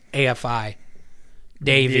while, like AFI,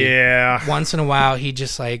 Davey. Yeah. Once in a while, he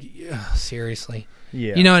just like, seriously.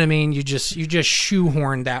 Yeah. You know what I mean? You just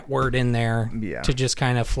shoehorn that word in there Yeah. to just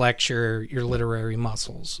kind of flex your literary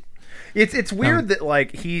muscles. It's weird that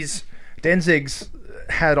like Danzig's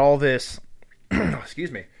had all this.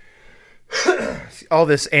 Excuse me. All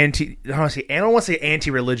this I don't want to say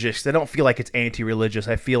anti-religious. I don't feel like it's anti-religious.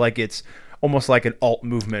 I feel like it's almost like an alt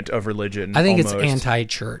movement of religion. I think almost. it's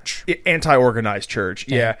anti-church. Anti-organized church.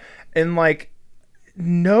 Yeah. And like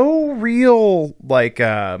no real like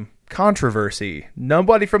controversy.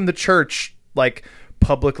 Nobody from the church like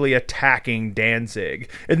publicly attacking Danzig.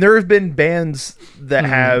 And there have been bands that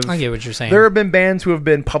have... I get what you're saying. There have been bands who have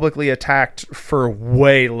been publicly attacked for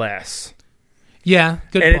way less. Yeah,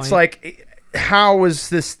 good and point. It's like, how is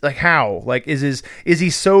this, like, how? Like, is he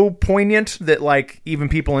so poignant that, like, even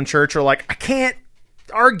people in church are like, I can't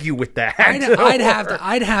argue with that?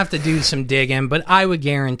 I'd have to do some digging, but I would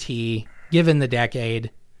guarantee, given the decade,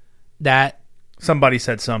 that somebody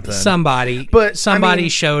said something. Somebody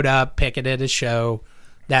showed up, picketed a show,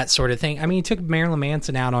 that sort of thing. I mean, he took Marilyn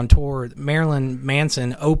Manson out on tour. Marilyn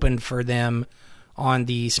Manson opened for them on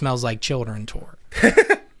the Smells Like Children tour.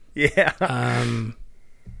 Yeah.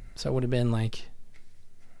 So it would have been like,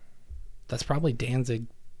 that's probably Danzig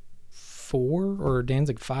 4 or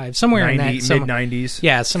Danzig 5, somewhere in that mid-90s.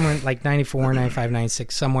 Yeah, somewhere like 94, 95,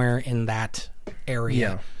 96, somewhere in that area.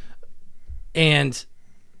 Yeah. And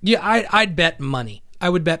yeah, I'd bet money. I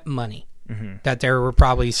would bet money that there were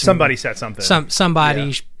probably somebody said something.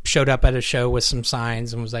 Somebody showed up at a show with some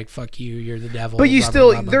signs and was like, "Fuck you, you're the devil." But you blah, still,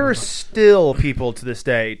 blah, blah, blah, there blah, are blah. still people to this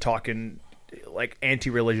day talking like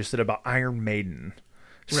anti-religious shit about Iron Maiden.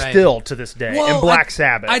 Right. Still to this day, Well, and Black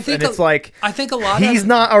Sabbath. I think and it's like I think a lot he's of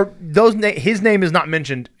not, or those his name is not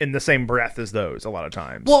mentioned in the same breath as those a lot of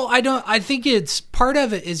times. Well, I think it's part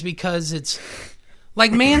of it is because it's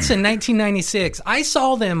like Manson, 1996. I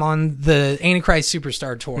saw them on the Antichrist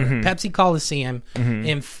Superstar tour, Pepsi Coliseum.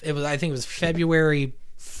 I think it was February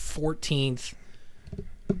 14th.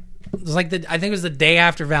 It was like I think it was the day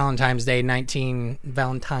after Valentine's Day,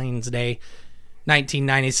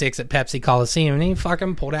 1996 at Pepsi Coliseum, and he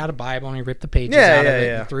fucking pulled out a Bible and he ripped the pages out of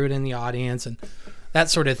it and threw it in the audience and that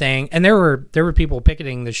sort of thing. And there were people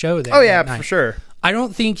picketing the show there. Oh yeah, that night. for sure. I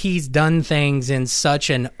don't think he's done things in such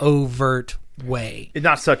an overt way. It's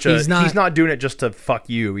not such a. He's not doing it just to fuck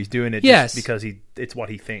you. He's doing it just because it's what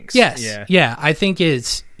he thinks. Yes. Yeah. Yeah. I think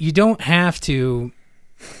it's, you don't have to.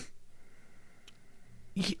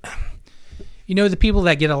 You know, the people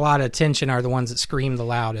that get a lot of attention are the ones that scream the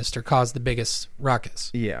loudest or cause the biggest ruckus.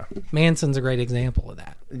 Yeah. Manson's a great example of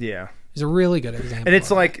that. Yeah. He's a really good example. And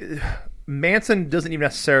it's like Manson doesn't even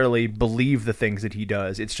necessarily believe the things that he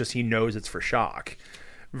does. It's just he knows it's for shock.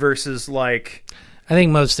 Versus like, I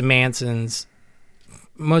think most of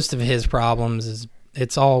his problems is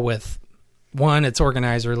it's all with, one, it's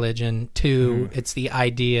organized religion. Two, it's the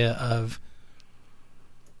idea of,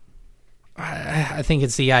 I think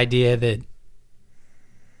it's the idea that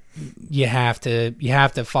you have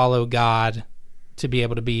to follow God to be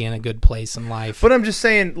able to be in a good place in life. But I'm just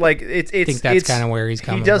saying, like, I think that's kind of where he's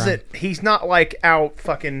coming from. He's not like out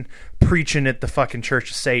fucking preaching at the fucking Church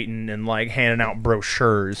of Satan and like handing out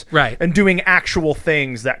brochures, right? And doing actual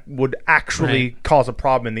things that would actually cause a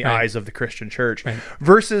problem in the eyes of the Christian church. Right.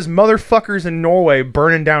 Versus motherfuckers in Norway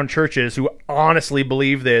burning down churches who honestly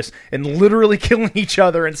believe this and literally killing each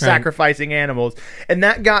other and sacrificing animals. And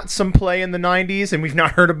that got some play in the 90s, and we've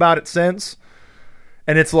not heard about it since.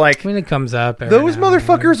 And it's like, I mean, it comes up. Those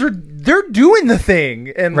motherfuckers they're doing the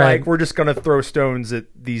thing, and like we're just gonna throw stones at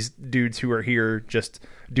these dudes who are here just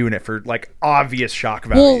doing it for like obvious shock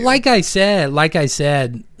value. Well, like I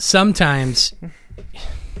said, sometimes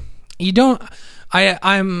you don't.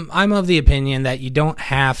 I'm of the opinion that you don't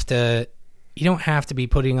have to be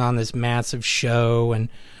putting on this massive show and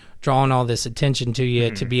drawing all this attention to you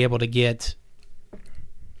to be able to get.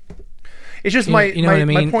 It's just you know what I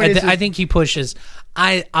mean? My point is I think he pushes.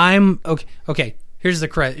 I'm okay. Okay. Here's the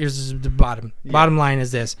bottom line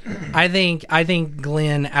is this. I think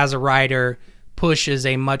Glenn as a writer pushes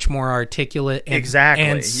a much more articulate and, it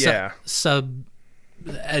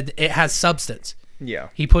has substance. Yeah.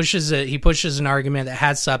 He pushes an argument that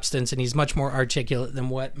has substance, and he's much more articulate than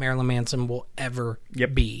what Marilyn Manson will ever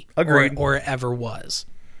be. Agreed. Or ever was.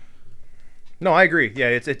 No, I agree. Yeah,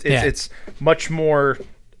 it's much more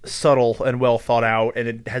subtle and well thought out, and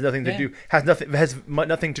it has nothing to do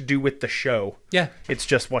nothing to do with the show. Yeah, it's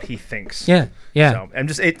just what he thinks. Yeah. So I'm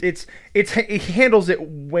just he handles it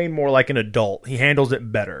way more like an adult. He handles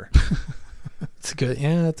it better. It's good.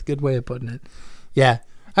 Yeah, that's a good way of putting it. Yeah,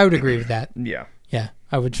 I would agree with that. Yeah,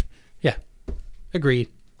 I would. Yeah, agreed.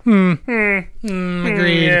 Agreed.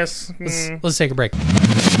 Yes. Let's take a break.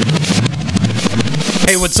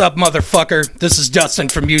 Hey, what's up, motherfucker? This is Dustin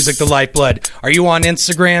from Music the Lifeblood. Are you on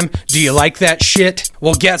Instagram? Do you like that shit?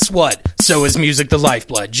 Well, guess what? So is Music the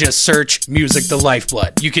Lifeblood. Just search Music the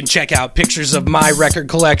Lifeblood. You can check out pictures of my record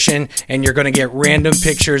collection, and you're going to get random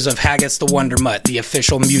pictures of Haggis the Wonder Mutt, the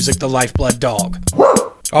official Music the Lifeblood dog.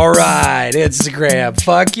 All right, Instagram.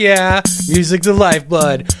 Fuck yeah. Music the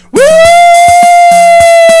Lifeblood. Woo!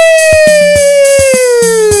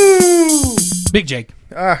 Big Jake.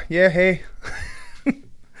 Yeah, hey.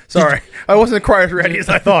 Sorry, I wasn't quite as ready as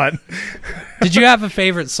I thought. Did you have a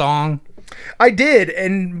favorite song? I did,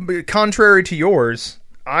 and contrary to yours,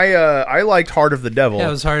 I liked Heart of the Devil. Yeah,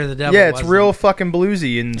 it was Heart of the Devil. Yeah, it's real fucking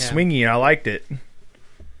bluesy and swingy, and I liked it.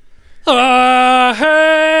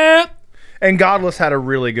 And Godless had a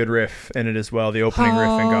really good riff in it as well, the opening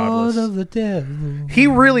riff in Godless. Heart of the Devil. He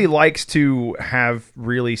really likes to have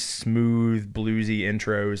really smooth, bluesy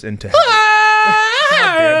intros into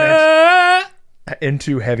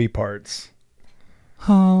into heavy parts.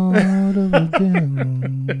 Heart of the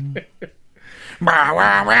Devil.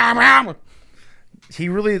 He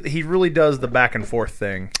really does the back and forth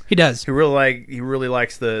thing. He does. He really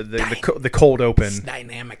likes the cold open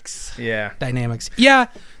dynamics. Yeah. Dynamics. Yeah,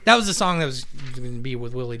 that was the song that was going to be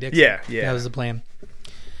with Willie Dixon. Yeah. That was the plan.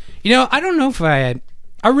 You know, I don't know if I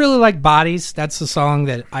really like Bodies. That's the song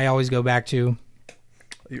that I always go back to.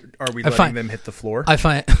 Are we letting them hit the floor? I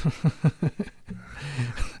find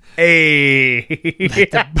Hey.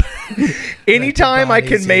 Anytime I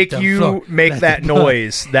can make you make that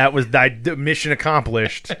noise, that was mission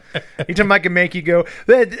accomplished. Anytime I can make you go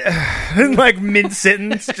like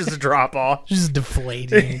mid-sentence, just drop off. Just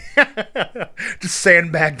deflating. Just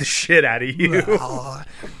sandbag the shit out of you.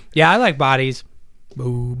 Yeah, I like Bodies.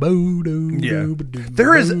 Yeah.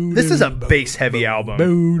 This is a bass heavy album.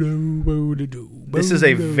 This is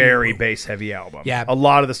a very bass heavy album. Yeah. A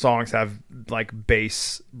lot of the songs have like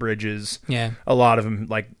bass bridges. Yeah. A lot of them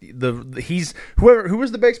like who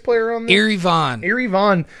was the bass player on this? Eerie Von,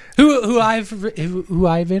 who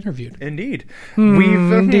I've interviewed. Indeed.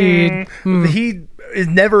 Indeed. He is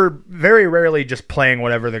very rarely just playing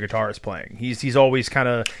whatever the guitar is playing. He's always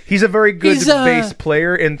he's a very good bass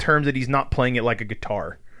player in terms that he's not playing it like a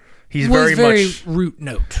guitar. He's very much root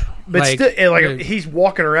note. But still, he's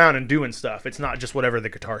walking around and doing stuff. It's not just whatever the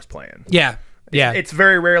guitar's playing. Yeah. Yeah. It's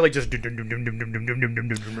very rarely just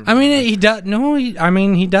I mean, he does. No,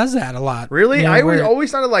 he does that a lot. Really? You know, I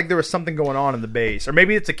always sounded like there was something going on in the bass, or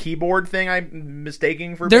maybe it's a keyboard thing I'm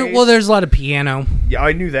mistaking for bass. Well, there's a lot of piano. Yeah,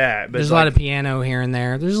 I knew that. But there's a lot of piano here and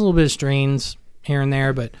there. There's a little bit of strings here and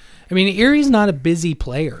there, but I mean, Erie's not a busy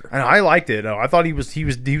player. And I liked it. I thought he was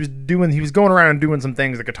going around and doing some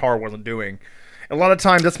things the guitar wasn't doing. A lot of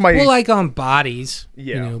times, that's my... Well, like on Bodies.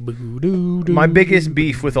 Yeah. You know, my biggest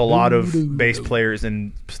beef with a lot of bass players,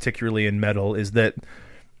 and particularly in metal, is that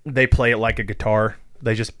they play it like a guitar.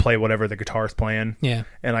 They just play whatever the guitar's playing. Yeah.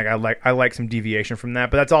 And I like some deviation from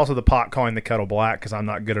that. But that's also the pot calling the kettle black, because I'm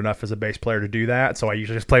not good enough as a bass player to do that. So I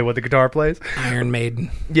usually just play what the guitar plays. Iron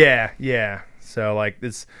Maiden. Yeah. So, like,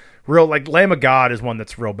 it's real... Like, Lamb of God is one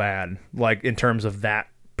that's real bad, like, in terms of that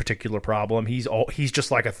particular problem. He's just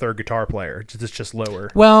like a third guitar player. It's just lower.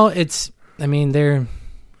 Well, they're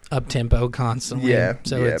up tempo constantly. Yeah.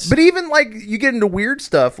 It's... But even like you get into weird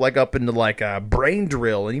stuff, like up into like Brain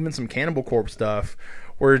Drill and even some Cannibal Corpse stuff,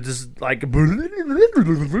 where it's just like,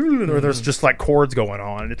 or there's just like chords going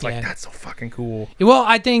on. It's like, that's so fucking cool. Well,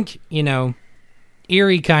 I think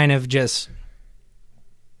Erie kind of just.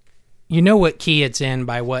 You know what key it's in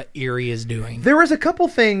by what Erie is doing. There was a couple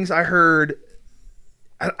things I heard.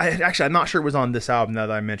 I'm not sure it was on this album now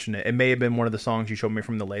that I mentioned it. It may have been one of the songs you showed me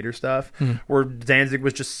from the later stuff, where Danzig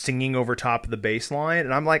was just singing over top of the bass line,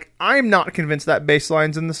 and I'm like, I'm not convinced that bass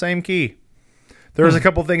line's in the same key. There was a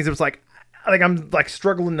couple things that was like I'm like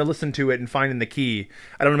struggling to listen to it and finding the key.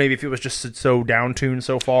 I don't know, maybe if it was just so down-tuned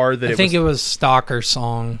so far that I think it was Stalker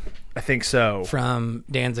song. I think so. From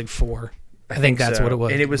Danzig 4. I think that's so. What it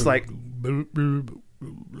was. And it was like...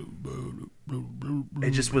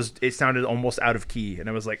 It sounded almost out of key, and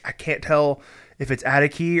I was like, I can't tell if it's out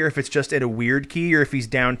of key or if it's just in a weird key or if he's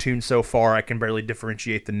down tuned so far I can barely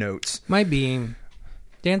differentiate the notes. Might be.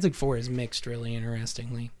 Danzig 4 is mixed really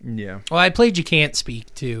interestingly. Yeah. Well, I played You Can't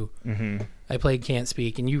Speak too. I played Can't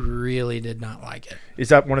Speak, and you really did not like it. Is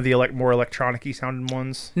that one of the more electronic-y sounding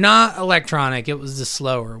ones? Not electronic. It was the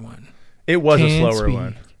slower one. It was a Can't slower speak,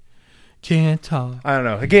 one. Can't talk. I don't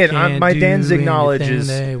know. Again, Can't my do Danzig knowledge anything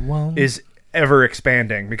they want. is ever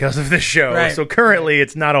expanding because of this show. Right. So currently,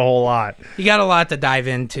 it's not a whole lot. You got a lot to dive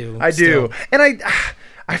into. I still. do, and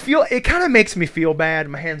I feel it kind of makes me feel bad.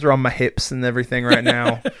 My hands are on my hips and everything right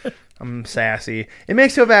now. I'm sassy. It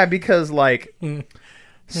makes me feel bad because, like,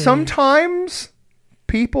 sometimes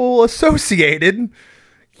people associated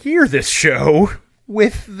hear this show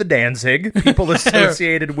with the Danzig. People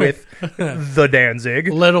associated with the Danzig.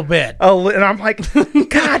 A little bit. And I'm like,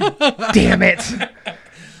 God damn it.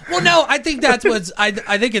 Well, no, I think that's what's. I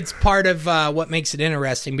think it's part of what makes it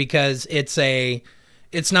interesting because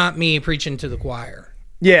it's not me preaching to the choir.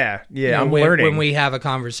 Yeah, I'm learning. When we have a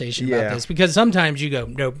conversation about this. Because sometimes you go,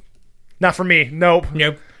 nope. Not for me. Nope.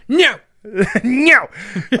 No. No.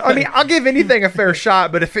 I mean, I'll give anything a fair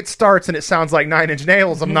shot, but if it starts and it sounds like Nine Inch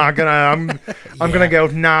Nails, I'm not gonna. I'm gonna go.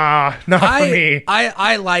 Nah, not for me.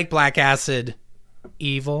 I like Black Acid,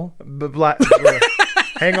 Evil.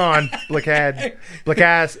 Hang on, Black Acid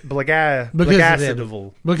Devil.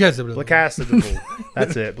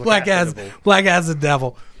 That's it. Black Acid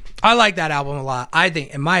Devil. I like that album a lot. I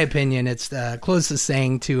think, in my opinion, it's the closest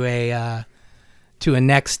thing to a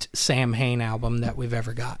next Sam Hain album that we've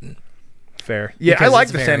ever gotten. Fair. Yeah, Because I like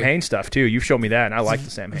the it's Sam Hain stuff too. You've shown me that, and I like the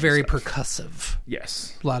Sam Hain very stuff. percussive.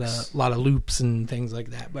 Yes. A lot of loops and things like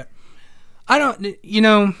that. But I don't, you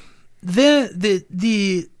know,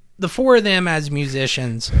 the four of them as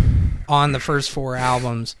musicians on the first four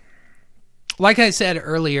albums, like I said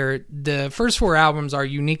earlier, the first four albums are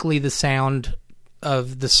uniquely the sound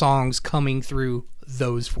of the songs coming through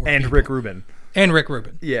those four and people. Rick Rubin.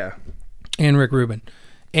 Yeah. And Rick Rubin.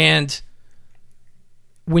 And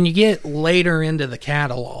when you get later into the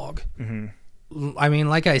catalog, I mean,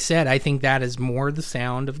 like I said, I think that is more the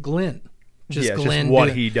sound of Glenn. Just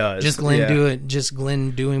what he does. Just Glenn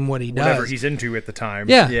doing what he does. Whatever he's into at the time.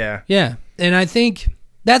 Yeah. And I think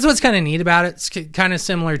that's what's kind of neat about it. It's kind of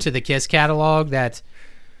similar to the Kiss catalog that,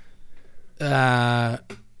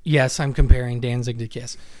 yes, I'm comparing Danzig to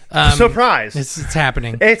Kiss. Surprise. It's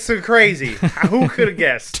happening. It's so crazy. Who could have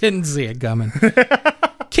guessed? Didn't see it coming.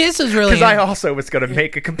 Kiss is really... Because I also was going to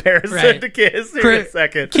make a comparison to Kiss in a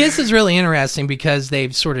second. Kiss is really interesting because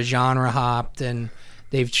they've sort of genre hopped and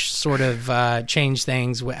they've sort of changed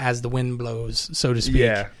things as the wind blows, so to speak.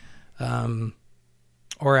 Yeah.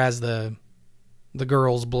 Or as the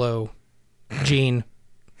girls blow, Gene,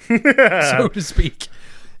 so to speak.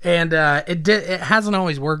 And it hasn't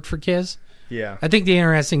always worked for Kiss. Yeah. I think the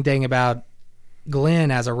interesting thing about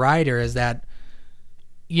Glenn as a writer is that,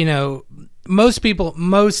 you know, most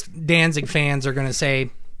Danzig fans are going to say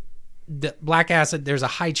that Black Acid, there's a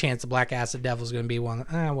high chance the Black Acid Devil is going to be one.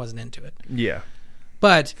 I wasn't into it. Yeah.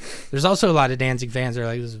 But there's also a lot of Danzig fans that are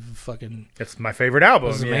like, this is fucking... It's my favorite album.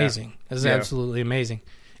 This is amazing. This is absolutely amazing.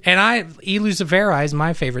 And Elusiferi is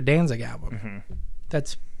my favorite Danzig album. Mm-hmm.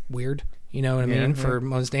 That's weird. You know what I mean? For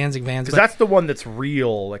most Danzig fans. Because that's the one that's real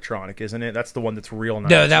electronic, isn't it? That's the one that's real.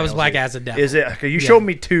 No, that was Black Acid Devil. Is it? Okay, you showed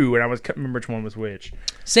me two, and I couldn't remember which one was which.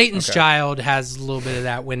 Satan's Child has a little bit of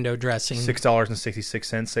that window dressing.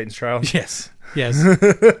 $6.66, Satan's Child? Yes.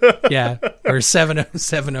 Yeah. Or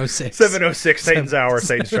 706. 706, Satan's Hour,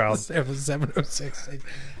 Satan's Child. 706.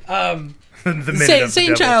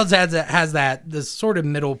 Satan's Child has this sort of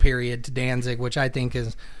middle period to Danzig, which I think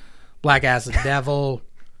is Black Acid Devil,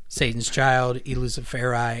 Satan's Child,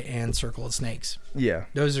 Elusiferi, and Circle of Snakes. Yeah.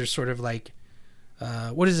 Those are sort of like,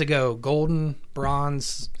 what does it go? Golden,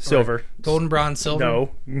 bronze, silver. Golden, bronze, silver?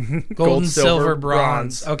 No. Golden, silver,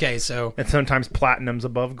 bronze. Okay, so. And sometimes platinum's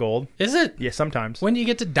above gold. Is it? Yeah, sometimes. When do you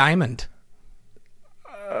get to diamond?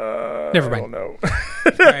 Never mind. I don't know.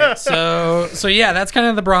 Right, so yeah, that's kind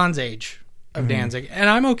of the Bronze Age of Danzig, and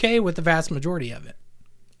I'm okay with the vast majority of it.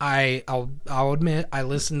 I'll admit I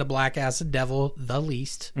listen to Black Acid Devil the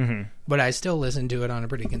least, but I still listen to it on a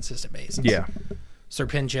pretty consistent basis. Yeah.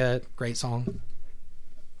 Serpentia, great song.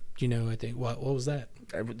 You know, I think what was that?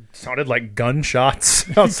 It sounded like gunshots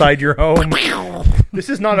outside your home. This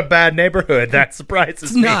is not a bad neighborhood. That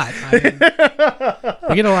surprises me. It's not.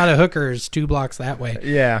 We get a lot of hookers 2 blocks that way.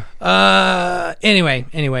 Yeah.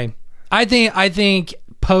 Anyway, I think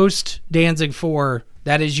post Danzig 4,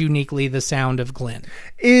 that is uniquely the sound of Glenn.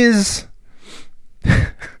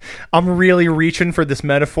 I'm really reaching for this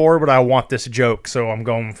metaphor, but I want this joke, so I'm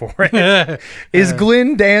going for it. Is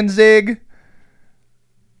Glenn Danzig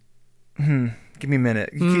Give me a minute.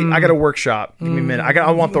 I got a workshop. Give me a minute.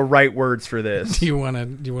 I want the right words for this. Do you want a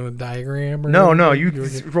diagram? Or No. You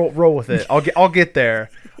roll with it. I'll get there.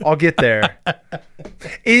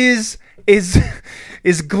 Is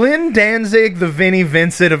Glenn Danzig the Vinnie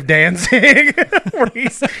Vincent of Danzig, where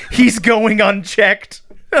he's going unchecked?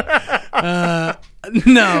 No,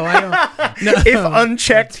 I don't. No.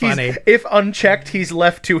 If unchecked, he's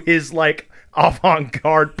left to his like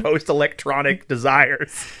avant-garde post-electronic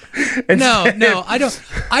desires. No, I don't.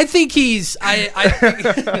 I think he's.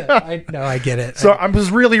 I get it. So I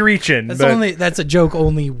was really reaching. That's a joke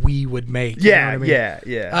only we would make. Yeah, you know what I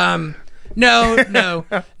mean? yeah. No.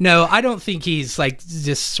 I don't think he's like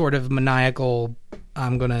just sort of maniacal.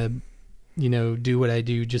 I'm gonna, do what I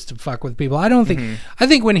do just to fuck with people. I don't think. Mm-hmm. I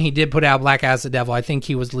think when he did put out Black as the Devil, I think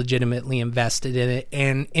he was legitimately invested in it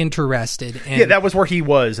and interested. And, that was where he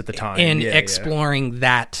was at the time. And exploring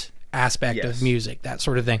that aspect of music, that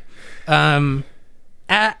sort of thing. At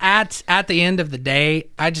the end of the day,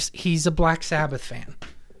 he's a Black Sabbath fan.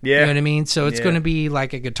 Yeah, you know what I mean. So it's going to be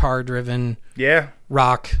like a guitar-driven,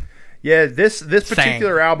 rock. Yeah, this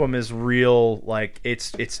particular album is real. Like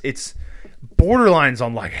it's borderlines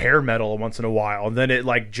on like hair metal once in a while, and then it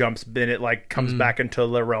like jumps. Then it like comes back into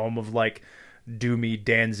the realm of like doomy,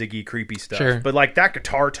 Danzig-y, creepy stuff. Sure. But like that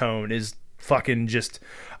guitar tone is fucking just.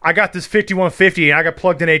 I got this 5150 and I got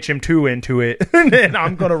plugged an HM2 into it, and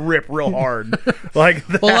I'm gonna rip real hard. Like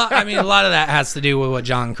that. Well, I mean, a lot of that has to do with what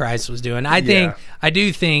John Christ was doing. I do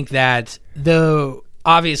think that though,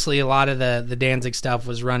 obviously, a lot of the Danzig stuff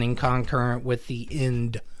was running concurrent with the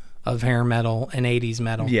end of hair metal and 80s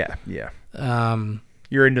metal. Yeah.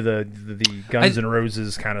 You're into the Guns N'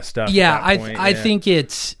 Roses kind of stuff. Yeah, I think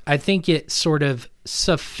it sort of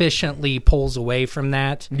sufficiently pulls away from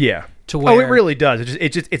that. Yeah. To where, it really does.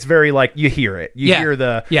 It's very like you hear it. You hear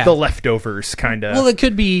the leftovers kind of. Well, it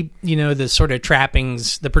could be the sort of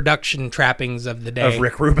trappings, the production trappings of the day of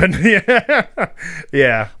Rick Rubin.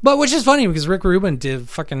 Yeah. But which is funny because Rick Rubin did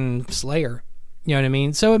fucking Slayer. You know what I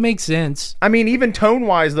mean? So it makes sense. I mean, even tone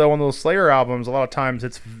wise though, on those Slayer albums, a lot of times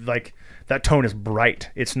it's like that tone is bright.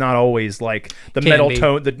 It's not always like the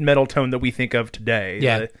metal tone that we think of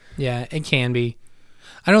today. Yeah, it can be.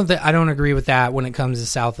 I don't agree with that when it comes to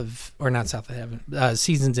South of Heaven.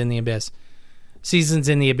 Seasons in the Abyss. Seasons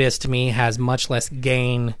in the Abyss to me has much less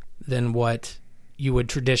gain than what you would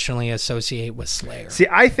traditionally associate with Slayer. See,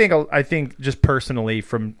 I think just personally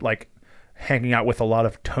from like hanging out with a lot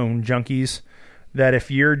of tone junkies, that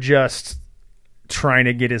if you're just trying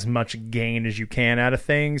to get as much gain as you can out of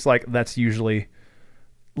things, like that's usually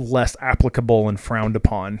less applicable and frowned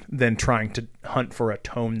upon than trying to hunt for a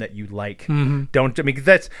tone that you like. Mm-hmm.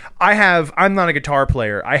 I'm not a guitar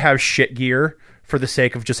player. I have shit gear for the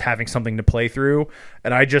sake of just having something to play through,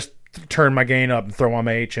 and I just turn my gain up and throw on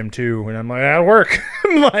my HM2, and I'm like, that'll work.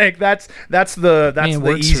 Like that's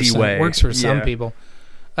the easy way. It works for some people.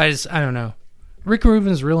 I don't know. Rick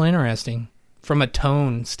Rubin's real interesting from a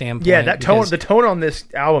tone standpoint. Yeah, the tone on this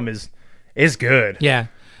album is good. Yeah.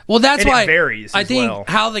 Well, that's why it varies. I think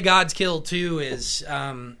How the Gods Kill too is,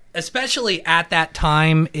 especially at that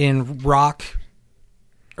time in rock,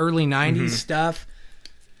 early '90s stuff.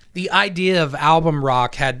 The idea of album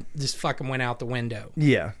rock had just fucking went out the window.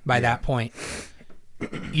 Yeah. By that point,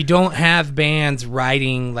 you don't have bands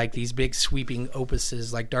writing like these big sweeping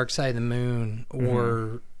opuses like Dark Side of the Moon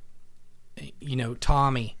or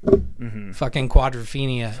Tommy, fucking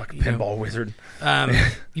Quadrophenia, fucking Pinball Wizard.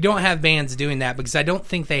 You don't have bands doing that because I don't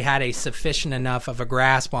think they had a sufficient enough of a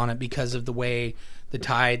grasp on it because of the way the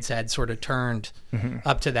tides had sort of turned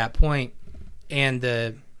up to that point, and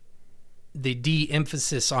the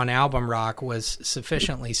de-emphasis on album rock was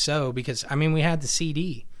sufficiently so because we had the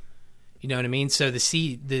CD. You know what I mean? So the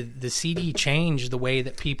CD changed the way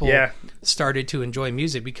that people started to enjoy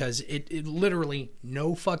music because it literally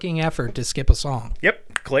no fucking effort to skip a song.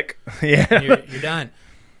 Yep, click. Yeah, you're done.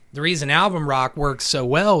 The reason album rock works so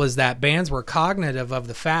well is that bands were cognitive of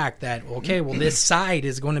the fact that this side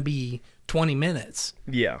is going to be 20 minutes.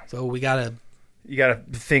 Yeah. So you gotta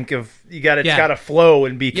think of it's gotta flow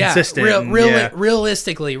and be consistent.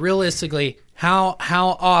 Realistically, how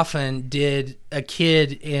often did a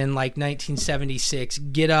kid in like 1976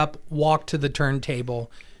 get up, walk to the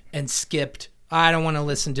turntable, and skipped? I don't want to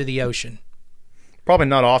listen to the ocean. Probably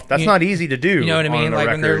not often. That's not easy to do. You know what I mean? Like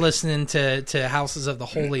when they're record. listening to Houses of the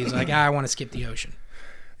Holies, like I want to skip the ocean.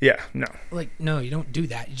 Yeah, no. Like no, you don't do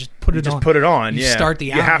that. You just put it on. Just put it on. You start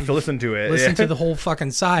the album. You have to listen to it. Listen to the whole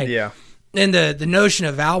fucking side. Yeah. And the notion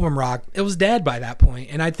of album rock, it was dead by that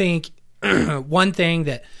point. And I think one thing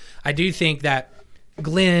that I do think that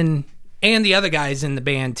Glenn and the other guys in the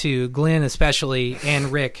band too, Glenn especially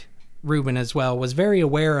and Rick Rubin as well, was very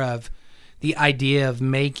aware of the idea of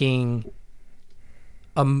making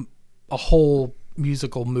a whole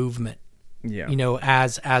musical movement. Yeah. You know,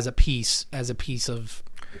 as a piece of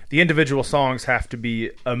the individual songs have to be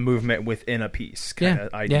a movement within a piece kind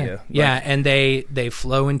of idea. Yeah, and they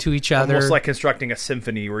flow into each other. Almost like constructing a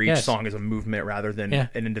symphony where each song is a movement rather than an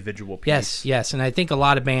individual piece. Yes, and I think a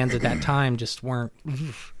lot of bands at that time just weren't.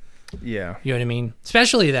 Yeah. You know what I mean?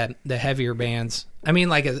 Especially the heavier bands. I mean,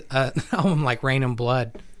 like a album like Rain and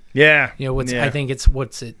Blood. Yeah. You know, I think it's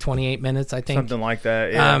 28 minutes, I think. Something like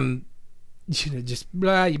that, yeah. You know, just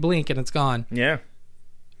you blink and it's gone. Yeah.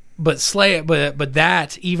 But but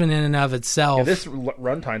that, even in and of itself... Yeah, this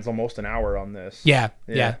runtime's almost an hour on this. Yeah.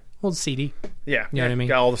 Old CD. Yeah. You know what I mean?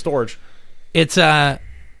 Got all the storage. It's,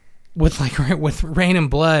 with Rain and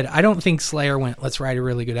Blood, I don't think Slayer went, let's write a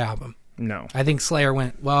really good album. No. I think Slayer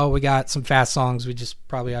went, well, we got some fast songs, we just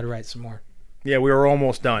probably ought to write some more. Yeah, we were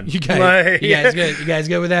almost done. You guys good? You guys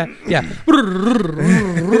good with that? Yeah.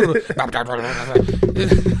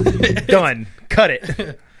 Done. Cut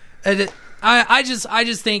it. I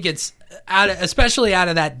just think it's especially out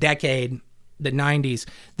of that decade, the 90s.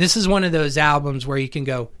 This is one of those albums where you can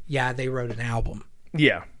go, yeah, they wrote an album.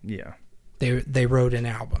 Yeah. They wrote an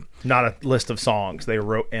album. Not a list of songs. They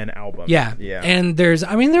wrote an album. Yeah. Yeah. And there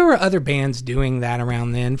were other bands doing that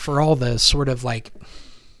around then for all the sort of like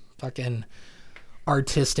fucking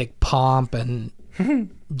artistic pomp and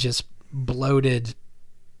just bloated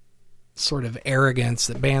sort of arrogance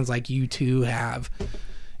that bands like U2 have,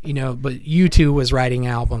 you know, but U2 was writing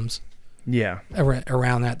albums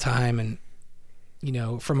around that time. And, you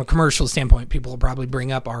know, from a commercial standpoint, people will probably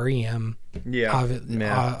bring up REM.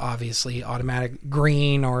 Obviously Automatic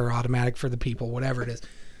Green or Automatic for the People, whatever it is.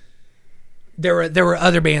 There were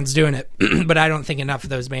other bands doing it, but I don't think enough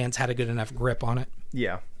of those bands had a good enough grip on it.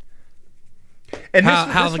 Yeah. And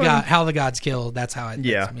how the gods killed. That's how it.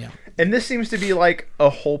 Yeah. And this seems to be like a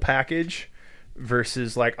whole package,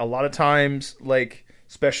 versus like a lot of times, like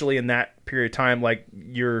especially in that period of time, like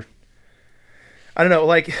I don't know,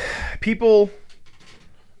 like people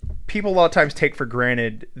a lot of times take for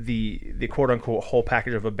granted the quote unquote whole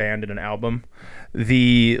package of a band and an album.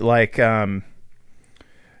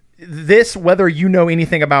 This, whether you know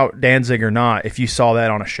anything about Danzig or not, if you saw that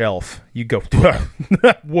on a shelf, you go,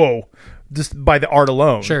 whoa. Just by the art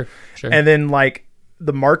alone. Sure. And then, like,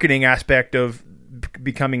 the marketing aspect of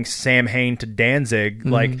becoming Sam Hain to Danzig,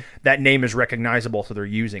 like, that name is recognizable, so they're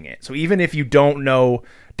using it. So even if you don't know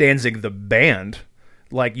Danzig the band,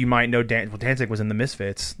 like, you might know Danzig was in the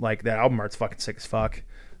Misfits. Like, that album art's fucking sick as fuck.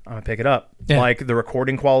 I'm gonna pick it up. Yeah. Like, the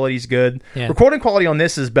recording quality's good. Yeah. Recording quality on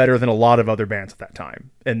this is better than a lot of other bands at that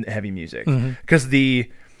time in heavy music. Because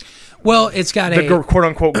it's got the quote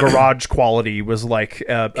unquote garage quality was like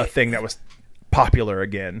a thing that was popular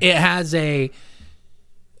again. It has there's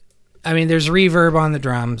reverb on the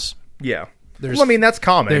drums. Yeah. That's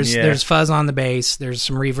common. There's fuzz on the bass. There's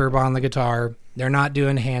some reverb on the guitar. They're not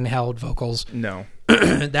doing handheld vocals. No.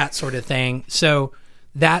 That sort of thing. So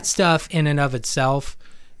that stuff in and of itself,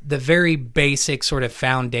 the very basic sort of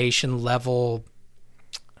foundation level,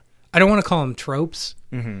 I don't want to call them tropes,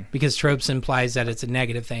 because tropes implies that it's a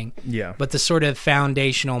negative thing. Yeah. But the sort of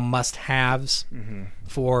foundational must-haves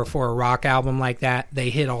for a rock album like that, they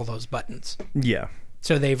hit all those buttons. Yeah.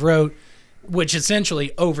 So they've wrote, which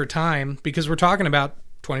essentially over time, because we're talking about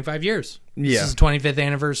 25 years. Yeah. This is the 25th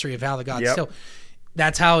anniversary of How the Gods Still.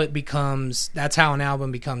 That's how an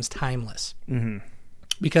album becomes timeless.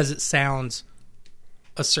 Because it sounds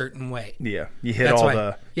a certain way. Yeah. You hit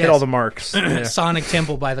all the marks. Sonic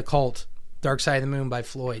Temple by The Cult. Dark Side of the Moon by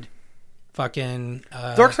Floyd. Fucking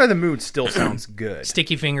Dark Side of the Moon still sounds good.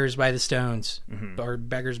 Sticky Fingers by the Stones. Or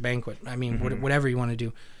Beggar's Banquet. I mean, whatever you want to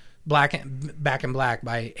do. Back in Black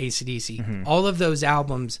by AC/DC. All of those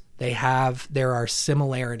albums, there are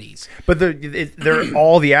similarities. But they're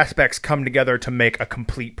all the aspects come together to make a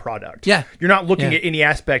complete product. Yeah. You're not looking at any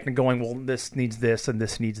aspect and going, well, this needs this and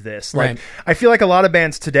this needs this. Like, right. I feel like a lot of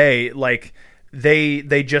bands today, like,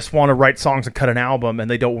 they just want to write songs and cut an album and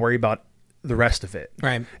they don't worry about the rest of it.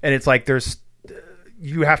 Right. And it's like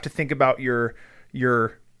you have to think about your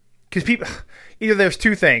because people, either there's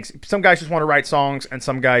two things. Some guys just want to write songs, and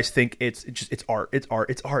some guys think it's art. It's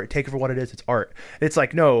art. Take it for what it is. It's art. It's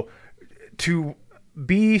like, no, to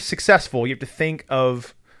be successful, you have to think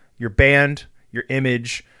of your band, your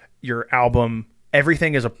image, your album.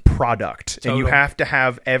 Everything is a product, and you have to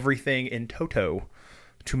have everything in toto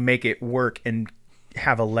to make it work and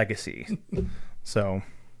have a legacy. So,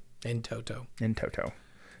 in toto.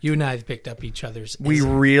 You and I have picked up each other's isms. We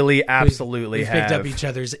really absolutely we've have. Picked up each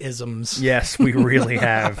other's isms. Yes, we really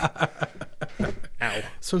have. Ow.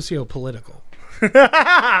 Socio-political.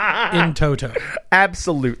 In toto.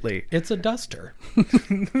 Absolutely. It's a duster.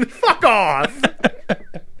 Fuck off.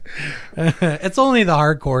 It's only the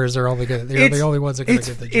hardcores are only good. They're the only ones that are going to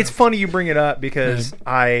get the joke. It's funny you bring it up because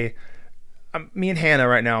me and Hannah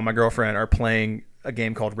right now, my girlfriend, are playing a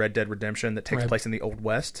game called Red Dead Redemption that takes place in the Old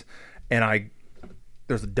West, and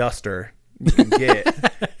there's a duster you can get,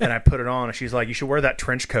 and I put it on, and she's like, "You should wear that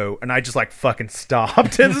trench coat," and I just like fucking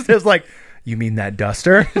stopped. It's like, "You mean that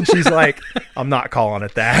duster?" And she's like, "I'm not calling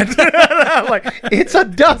it that." I'm like, "It's a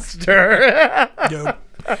duster." Nope.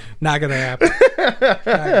 Not gonna happen.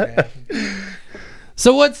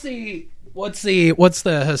 So what's the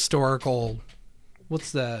historical?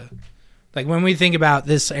 What's the when we think about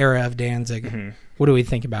this era of Danzig? What do we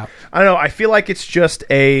think about? I don't know. I feel like it's just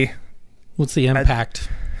what's the impact?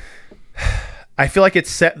 I feel like it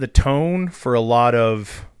set the tone for a lot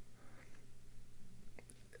of.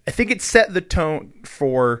 I think it set the tone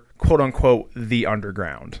for quote unquote the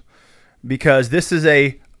underground, because this is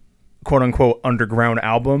a quote unquote underground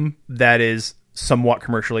album that is somewhat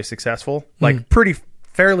commercially successful,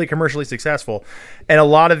 fairly commercially successful. And a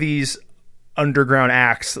lot of these underground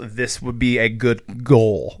acts, this would be a good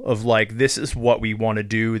goal of this is what we want to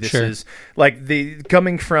do. This is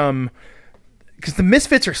coming from, because the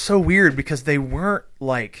Misfits are so weird because they weren't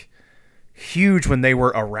huge when they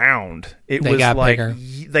were around. They got bigger.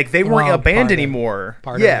 They weren't a band anymore.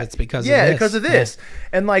 Part of it's because of this. Because of this.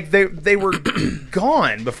 Yeah. And they were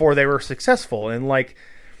gone before they were successful. And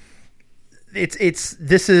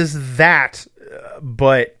this is that,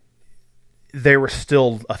 but they were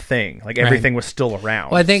still a thing. Everything was still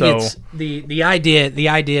around. Well, I think it's the idea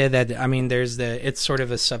that it's sort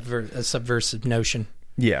of a subversive notion.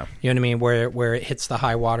 Yeah. You know what I mean? Where it hits the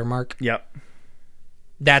high water mark. Yep.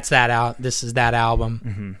 That's that out. This is that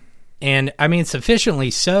album, and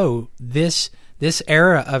sufficiently so. This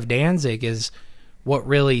era of Danzig is what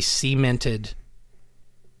really cemented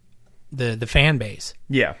the fan base.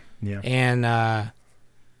 Yeah, yeah, and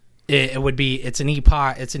it's an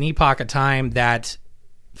epoch. It's an epoch of time that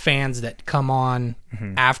fans that come on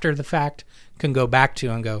after the fact can go back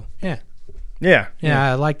to and go, yeah,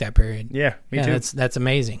 I like that period. Yeah, me too. That's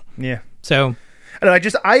amazing. Yeah. So.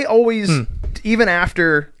 I always, even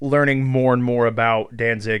after learning more and more about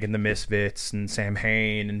Danzig and the Misfits and Sam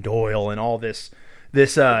Hain and Doyle and all this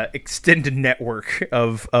extended network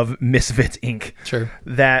of Misfits Inc. Sure.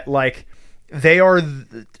 That they are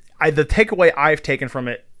the takeaway I've taken from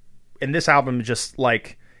it, and this album just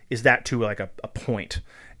is that to a point,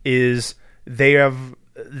 is they are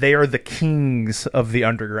the kings of the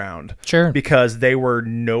underground. Sure. Because they were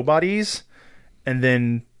nobodies, and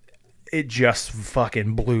then it just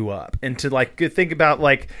fucking blew up. And to think about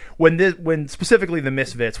when specifically the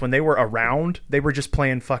Misfits, when they were around, they were just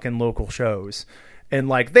playing fucking local shows,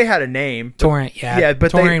 and they had a name. Touring,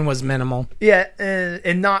 but touring was minimal. Yeah,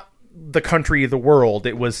 and not the country, the world.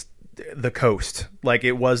 It was the coast.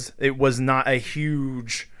 It was not a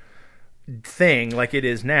huge thing like it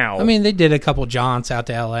is now. They did a couple jaunts out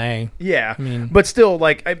to LA. Yeah, but still,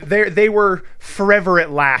 they were forever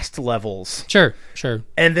at last levels. Sure.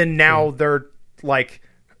 And then now they're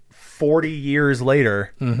 40 years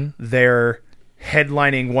later, they're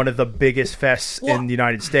headlining one of the biggest fests in the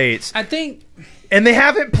United States. I think, and they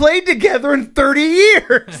haven't played together in 30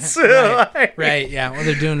 years. Right. Yeah. Well,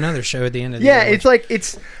 they're doing another show at the end of the year. Yeah,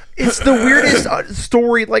 it's the weirdest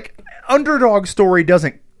story. Underdog story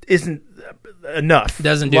isn't enough.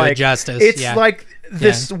 Doesn't do it justice. It's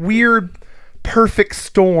this weird perfect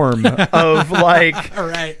storm of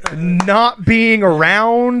not being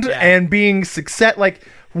around and being success.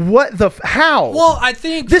 What the how? Well, I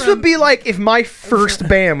think this would be if my first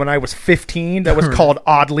band when I was 15 that was called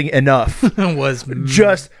Oddly Enough was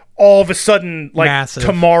just all of a sudden massive.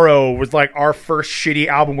 Tomorrow was our first shitty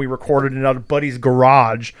album we recorded in a buddy's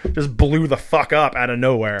garage, just blew the fuck up out of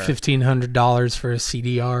nowhere. $1,500 for a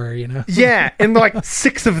CDR, Yeah, and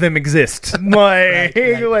 6 of them exist. Right.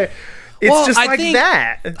 It's just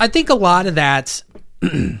that. I think a lot of that.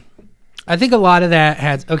 I think a lot of that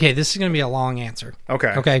has. Okay, this is going to be a long answer.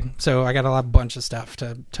 Okay. So I got a bunch of stuff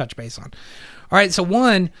to touch base on. All right. So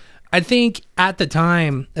one, I think at the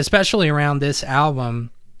time, especially around this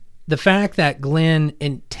album, the fact that Glenn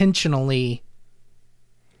intentionally,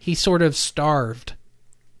 he sort of starved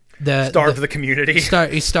the community.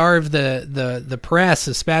 He starved the press,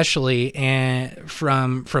 especially, and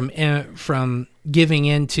from giving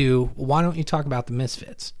into, why don't you talk about the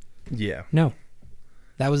Misfits? Yeah. No.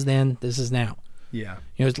 That was then, this is now. Yeah.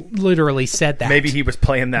 It literally said that. Maybe he was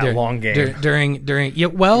playing that long game. During yeah,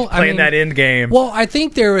 well, playing that end game. Well, I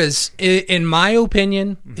think there was, in my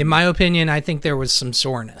opinion, I think there was some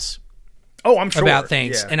soreness. Oh, I'm sure. About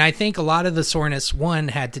things. Yeah. And I think a lot of the soreness, one,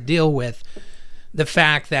 had to deal with the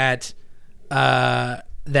fact that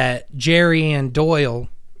that Jerry and Doyle,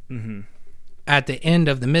 at the end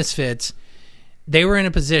of the Misfits, they were in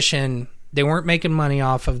a position, they weren't making money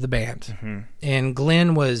off of the band. And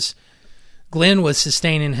Glenn was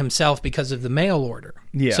sustaining himself because of the mail order.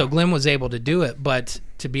 Yeah. So Glenn was able to do it, but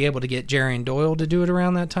to be able to get Jerry and Doyle to do it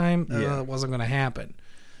around that time, it wasn't going to happen.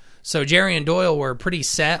 So Jerry and Doyle were pretty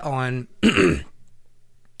set on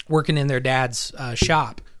working in their dad's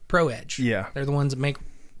shop, Pro Edge. Yeah. They're the ones that make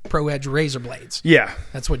Pro Edge razor blades. Yeah.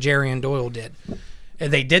 That's what Jerry and Doyle did.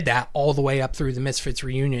 And they did that all the way up through the Misfits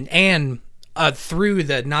reunion and through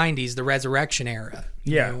the 90s, the Resurrection era.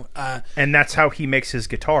 Yeah. And that's how he makes his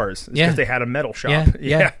guitars. Because they had a metal shop.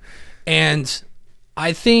 Yeah. And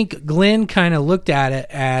I think Glenn kind of looked at it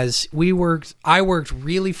as I worked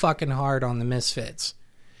really fucking hard on the Misfits.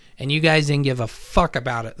 And you guys didn't give a fuck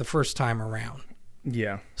about it the first time around.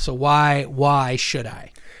 Yeah. So why should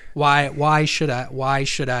I? Why should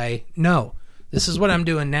I? No. This is what I'm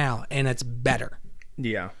doing now, and it's better.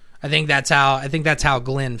 Yeah. I think that's how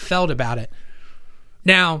Glenn felt about it.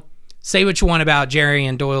 Now, say what you want about Jerry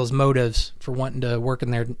and Doyle's motives for wanting to work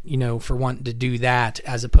in there, for wanting to do that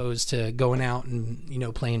as opposed to going out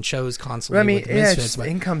and, playing shows constantly with the Misfits. But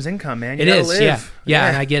income's income, man. It is, live. Yeah,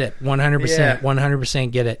 and I get it.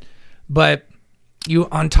 100% get it. But you,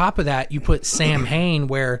 on top of that, you put Sam Hain,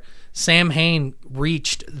 where Sam Hain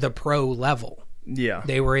reached the pro level. Yeah.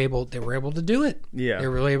 They were able to do it. Yeah. They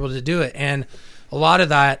were able to do it. And a lot of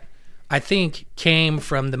that, I think, came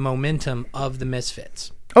from the momentum of the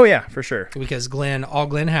Misfits. Oh, yeah, for sure. Because all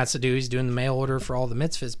Glenn has to do, he's doing the mail order for all the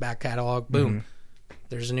Misfits back catalog. Boom.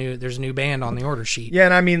 There's a new band on the order sheet. Yeah,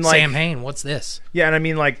 and I mean, like, Sam Hain, what's this? Yeah, and I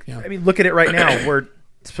mean, like, look at it right now. We're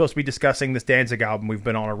supposed to be discussing this Danzig album. We've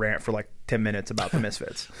been on a rant for like 10 minutes about the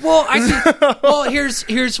Misfits. Well,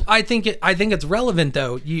 here's I think it's relevant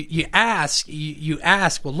though. You ask,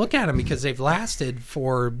 well, look at them, because they've lasted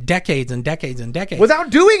for decades and decades and decades without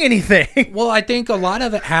doing anything. Well, I think a lot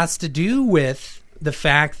of it has to do with the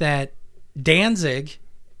fact that Danzig,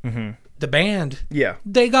 the band,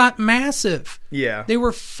 they got massive. Yeah, they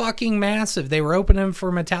were fucking massive. They were opening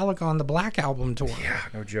for Metallica on the Black Album tour. Yeah,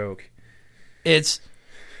 no joke.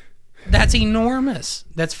 That's enormous.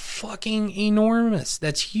 That's fucking enormous.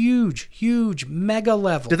 That's huge, mega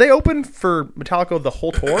level. Did they open for Metallica the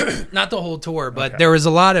whole tour? Not the whole tour, but there was a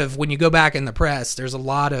lot of, when you go back in the press, there's a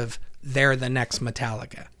lot of, they're the next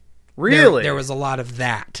Metallica. Really? There was a lot of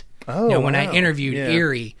that. Oh, when I interviewed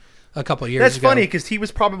Erie a couple of years That's ago. funny, because he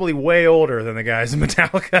was probably way older than the guys in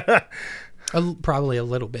Metallica. Probably a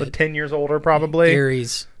little bit. But 10 years older, probably.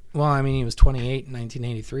 Erie's, well, I mean, he was 28 in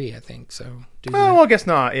 1983, I think, so. I guess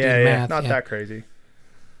not. Yeah, not that crazy.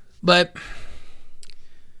 But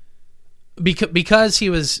because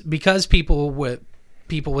people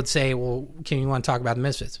would say, well, can you want to talk about the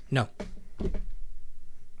Misfits? No.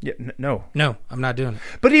 Yeah, no, I'm not doing it.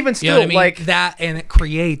 But even still, what I mean? like that, and it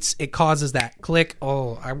causes that click.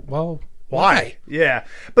 Oh, why? Yeah,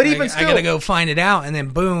 but even still, I gotta go find it out, and then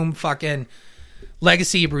boom, fucking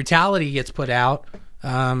Legacy of Brutality gets put out.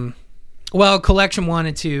 Well, Collection 1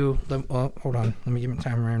 and 2. Well, hold on, let me get my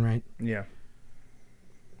timeline right. Yeah.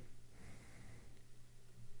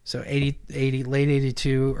 So 80, late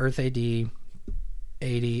 82, Earth AD, 80,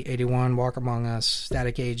 81, Walk Among Us,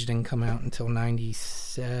 Static Age didn't come out until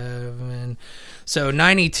 97. So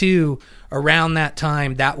 92, around that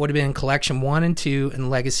time, that would have been Collection 1 and 2 and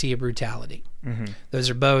Legacy of Brutality. Those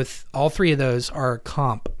are both, all three of those are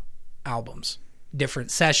comp albums.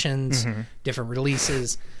 Different sessions, different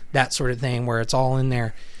releases, that sort of thing, where it's all in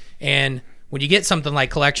there. And when you get something like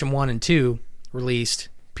Collection 1 and 2 released,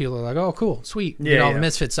 people are like, oh, cool, sweet. We get all the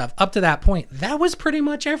Misfits stuff. Up to that point, that was pretty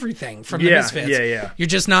much everything from the Misfits. Yeah. You're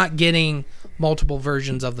just not getting multiple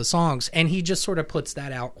versions of the songs. And he just sort of puts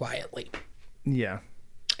that out quietly. Yeah.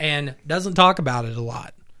 And doesn't talk about it a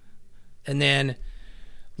lot. And then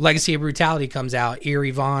Legacy of Brutality comes out.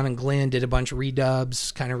 Erie, Vaughn, and Glenn did a bunch of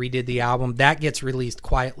redubs, kind of redid the album. That gets released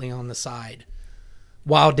quietly on the side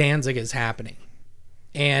while Danzig is happening.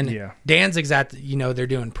 And Danzig's at, they're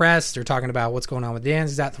doing press. They're talking about what's going on with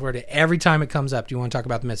Danzig's at the word. Every time it comes up, do you want to talk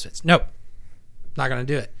about the Misfits? Nope. Not going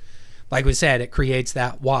to do it. Like we said, it creates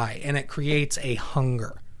that why. And it creates a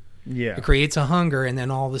hunger. Yeah. It creates a hunger, and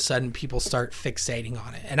then all of a sudden people start fixating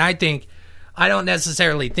on it. And I don't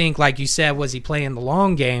necessarily think, like you said, was he playing the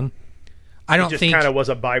long game? I don't think... It just kind of was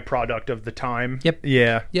a byproduct of the time. Yep.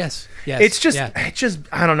 Yeah. Yes. It's just,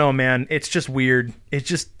 I don't know, man. It's just weird. It's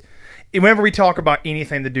just, whenever we talk about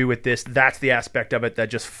anything to do with this, that's the aspect of it that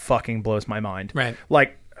just fucking blows my mind. Right.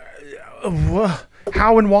 Like,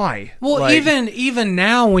 how and why? Well, like, even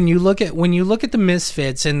now, when you look at the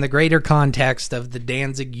Misfits in the greater context of the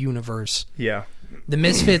Danzig universe, yeah, the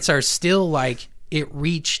Misfits are still like, it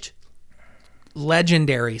reached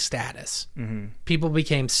legendary status. Mm-hmm. People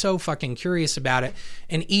became so fucking curious about it,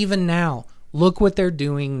 and even now, look what they're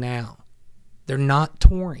doing now. They're not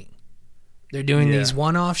touring. They're doing these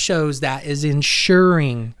one-off shows that is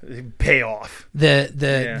ensuring payoff.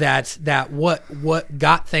 That what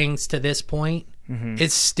got things to this point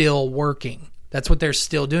is still working. That's what they're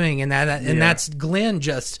still doing, and that's Glenn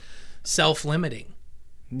just self-limiting.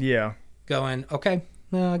 Yeah, going, okay,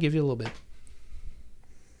 I'll give you a little bit.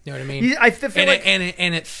 You know what I mean? I feel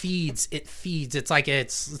it feeds. It's like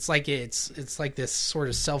this sort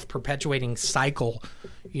of self-perpetuating cycle.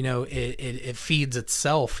 You know, it feeds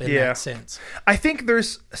itself in that sense. I think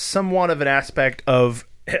there's somewhat of an aspect of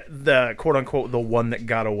the quote unquote the one that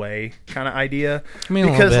got away kind of idea. I mean,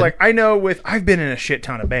 because like I know I've been in a shit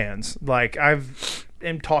ton of bands. Like I'm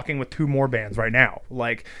talking with 2 more bands right now.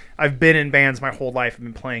 Like I've been in bands my whole life. I've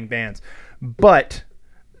been playing bands, but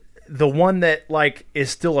the one that like is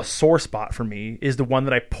still a sore spot for me is the one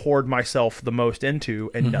that I poured myself the most into,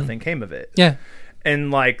 and nothing came of it. Yeah. And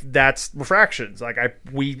like that's Refractions. Like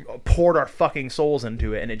we poured our fucking souls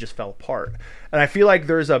into it, and it just fell apart. And I feel like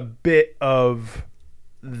there's a bit of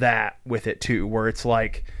that with it too, where it's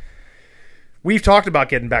like we've talked about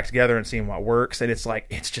getting back together and seeing what works, and it's like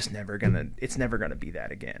it's never gonna be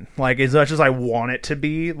that again. Like as much as I want it to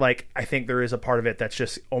be, like I think there is a part of it that's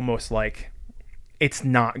just almost like it's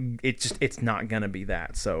not gonna be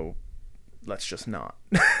that. So let's just not.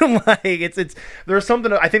 Like it's there's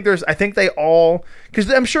something I think they all,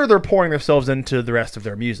 because I'm sure they're pouring themselves into the rest of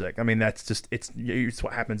their music. I mean that's just it's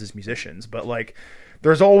what happens as musicians, but like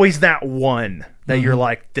there's always that one that you're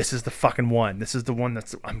like, this is the fucking one. This is the one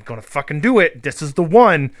I'm gonna fucking do it. This is the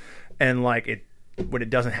one. And like when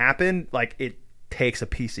it doesn't happen, like it takes a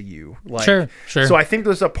piece of you. Like, sure. So I think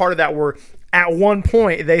there's a part of that where at one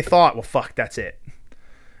point they thought, well, fuck, that's it.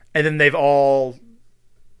 And then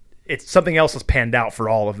it's something else has panned out for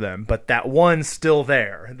all of them, but that one's still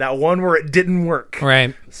there. That one where it didn't work.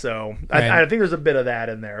 Right. So I think there's a bit of that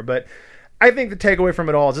in there, but I think the takeaway from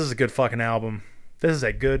it all is this is a good fucking album. This is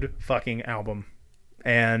a good fucking album,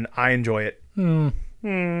 and I enjoy it. And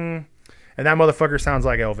that motherfucker sounds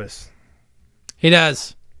like Elvis. He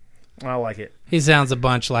does. I like it. He sounds a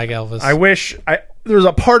bunch like Elvis. There's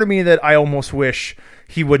a part of me that I almost wish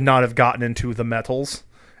he would not have gotten into the metals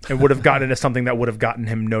and would have gotten into something that would have gotten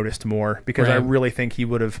him noticed more, because I really think he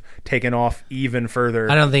would have taken off even further.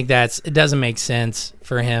 I don't think it doesn't make sense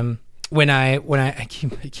for him. When I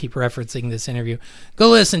keep referencing this interview, go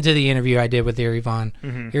listen to the interview I did with Erie Vaughn.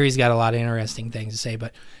 Erie's got a lot of interesting things to say,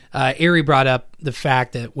 but Erie brought up the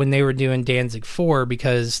fact that when they were doing Danzig 4,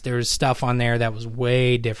 because there's stuff on there that was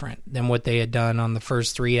way different than what they had done on the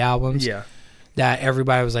first 3 albums. Yeah, that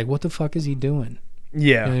everybody was like, "What the fuck is he doing?"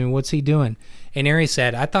 Yeah, I mean, what's he doing? And Erie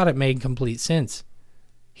said, "I thought it made complete sense.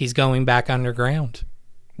 He's going back underground.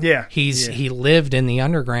 Yeah, he lived in the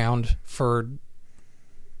underground for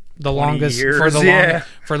the longest years,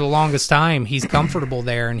 for the longest time. He's comfortable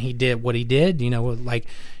there, and he did what he did. You know, like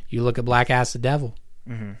you look at Black Acid Devil,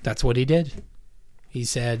 that's what he did. He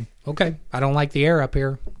said, "Okay, I don't like the air up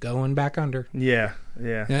here. Going back under." Yeah.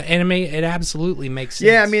 And it absolutely makes sense.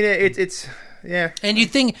 Yeah, I mean it's. Yeah, and you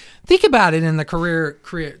think about it in the career,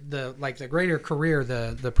 the greater career,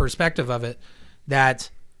 the perspective of it,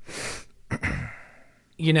 that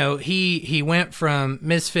you know he went from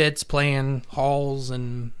Misfits playing halls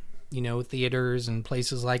and theaters and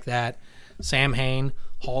places like that. Sam Hain,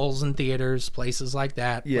 halls and theaters, places like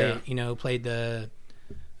that. Yeah, played the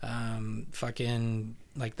fucking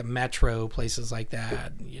like the Metro, places like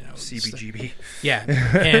that. CBGB. Yeah,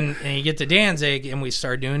 and you get to Danzig, and we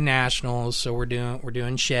start doing nationals. So we're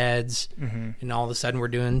doing sheds, and all of a sudden we're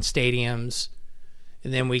doing stadiums,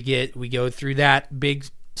 and then we go through that big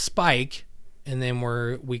spike, and then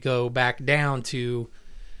we go back down to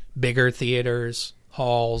bigger theaters,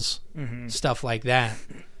 halls, stuff like that.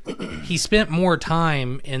 He spent more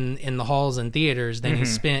time in the halls and theaters than he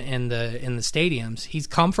spent in the stadiums. He's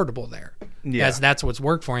comfortable there. Yeah, that's what's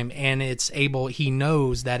worked for him, and he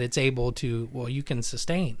knows that it's able to. Well, you can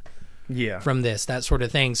sustain. Yeah. From this, that sort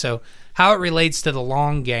of thing. So how it relates to the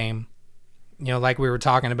long game, like we were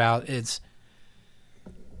talking about,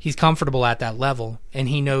 he's comfortable at that level, and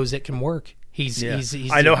he knows it can work. He's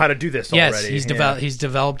I know how to do this already. He's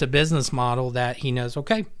developed a business model that he knows,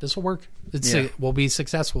 okay, this will work. We'll be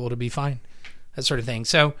successful. It'll be fine. That sort of thing.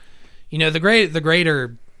 So, the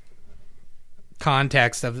greater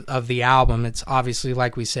context of the album, it's obviously,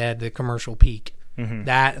 like we said, the commercial peak. Mm-hmm.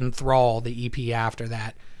 That and Thrall, the EP after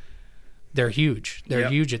that, they're huge. They're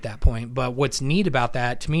huge at that point. But what's neat about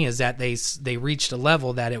that to me is that they reached a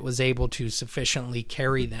level that it was able to sufficiently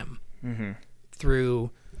carry them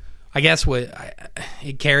through. I guess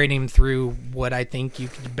it carried him through what I think you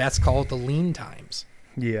could best call the lean times.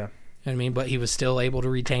 Yeah, you know what I mean, but he was still able to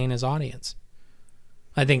retain his audience.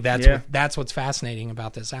 I think that's what's fascinating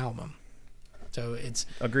about this album. So it's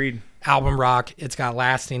agreed. Album rock. It's got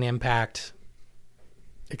lasting impact,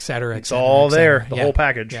 etc. It's all there. The whole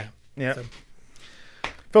package. Yeah. So.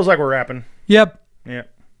 Feels like we're rapping. Yep. Yeah.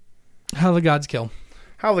 How the Gods Kill.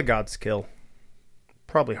 How the Gods Kill.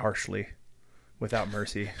 Probably harshly. Without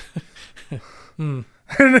mercy. I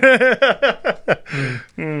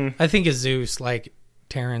think of Zeus like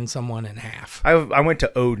tearing someone in half. I went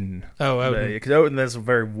to Odin. Oh, Odin. Because Odin is a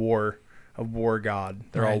war god.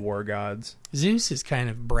 They're all war gods. Zeus is kind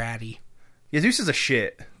of bratty. Yeah, Zeus is a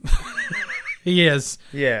shit. He is.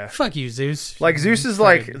 Yeah. Fuck you, Zeus. Like Zeus is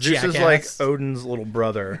like Odin's little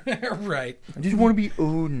brother. Right. I just want to be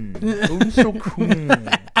Odin. Odin's so cool.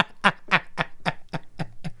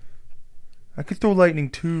 I could throw lightning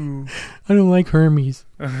too. I don't like Hermes.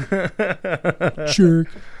 Jerk.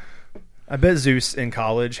 I bet Zeus in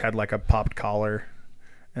college had like a popped collar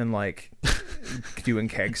and like doing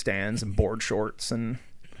keg stands and board shorts, and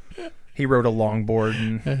he rode a longboard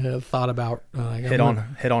and thought about hit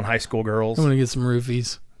on high school girls. I'm gonna get some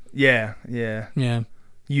roofies. Yeah.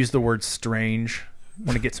 Use the word strange.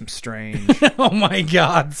 Want to get some strange. Oh my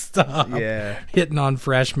God! Stop. Yeah, hitting on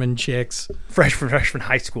freshman chicks. Freshman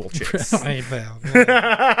high school chicks. Zeus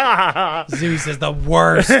is the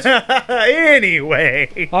worst.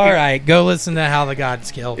 Anyway, all right, go listen to How the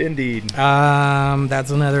Gods Kill. Indeed. That's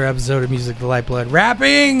another episode of Music the Lifeblood.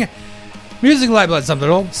 Rapping Music the Lifeblood. Something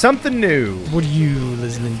old, something new. What are you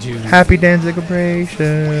listening to? Happy Danzig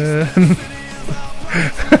celebration.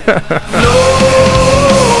 No.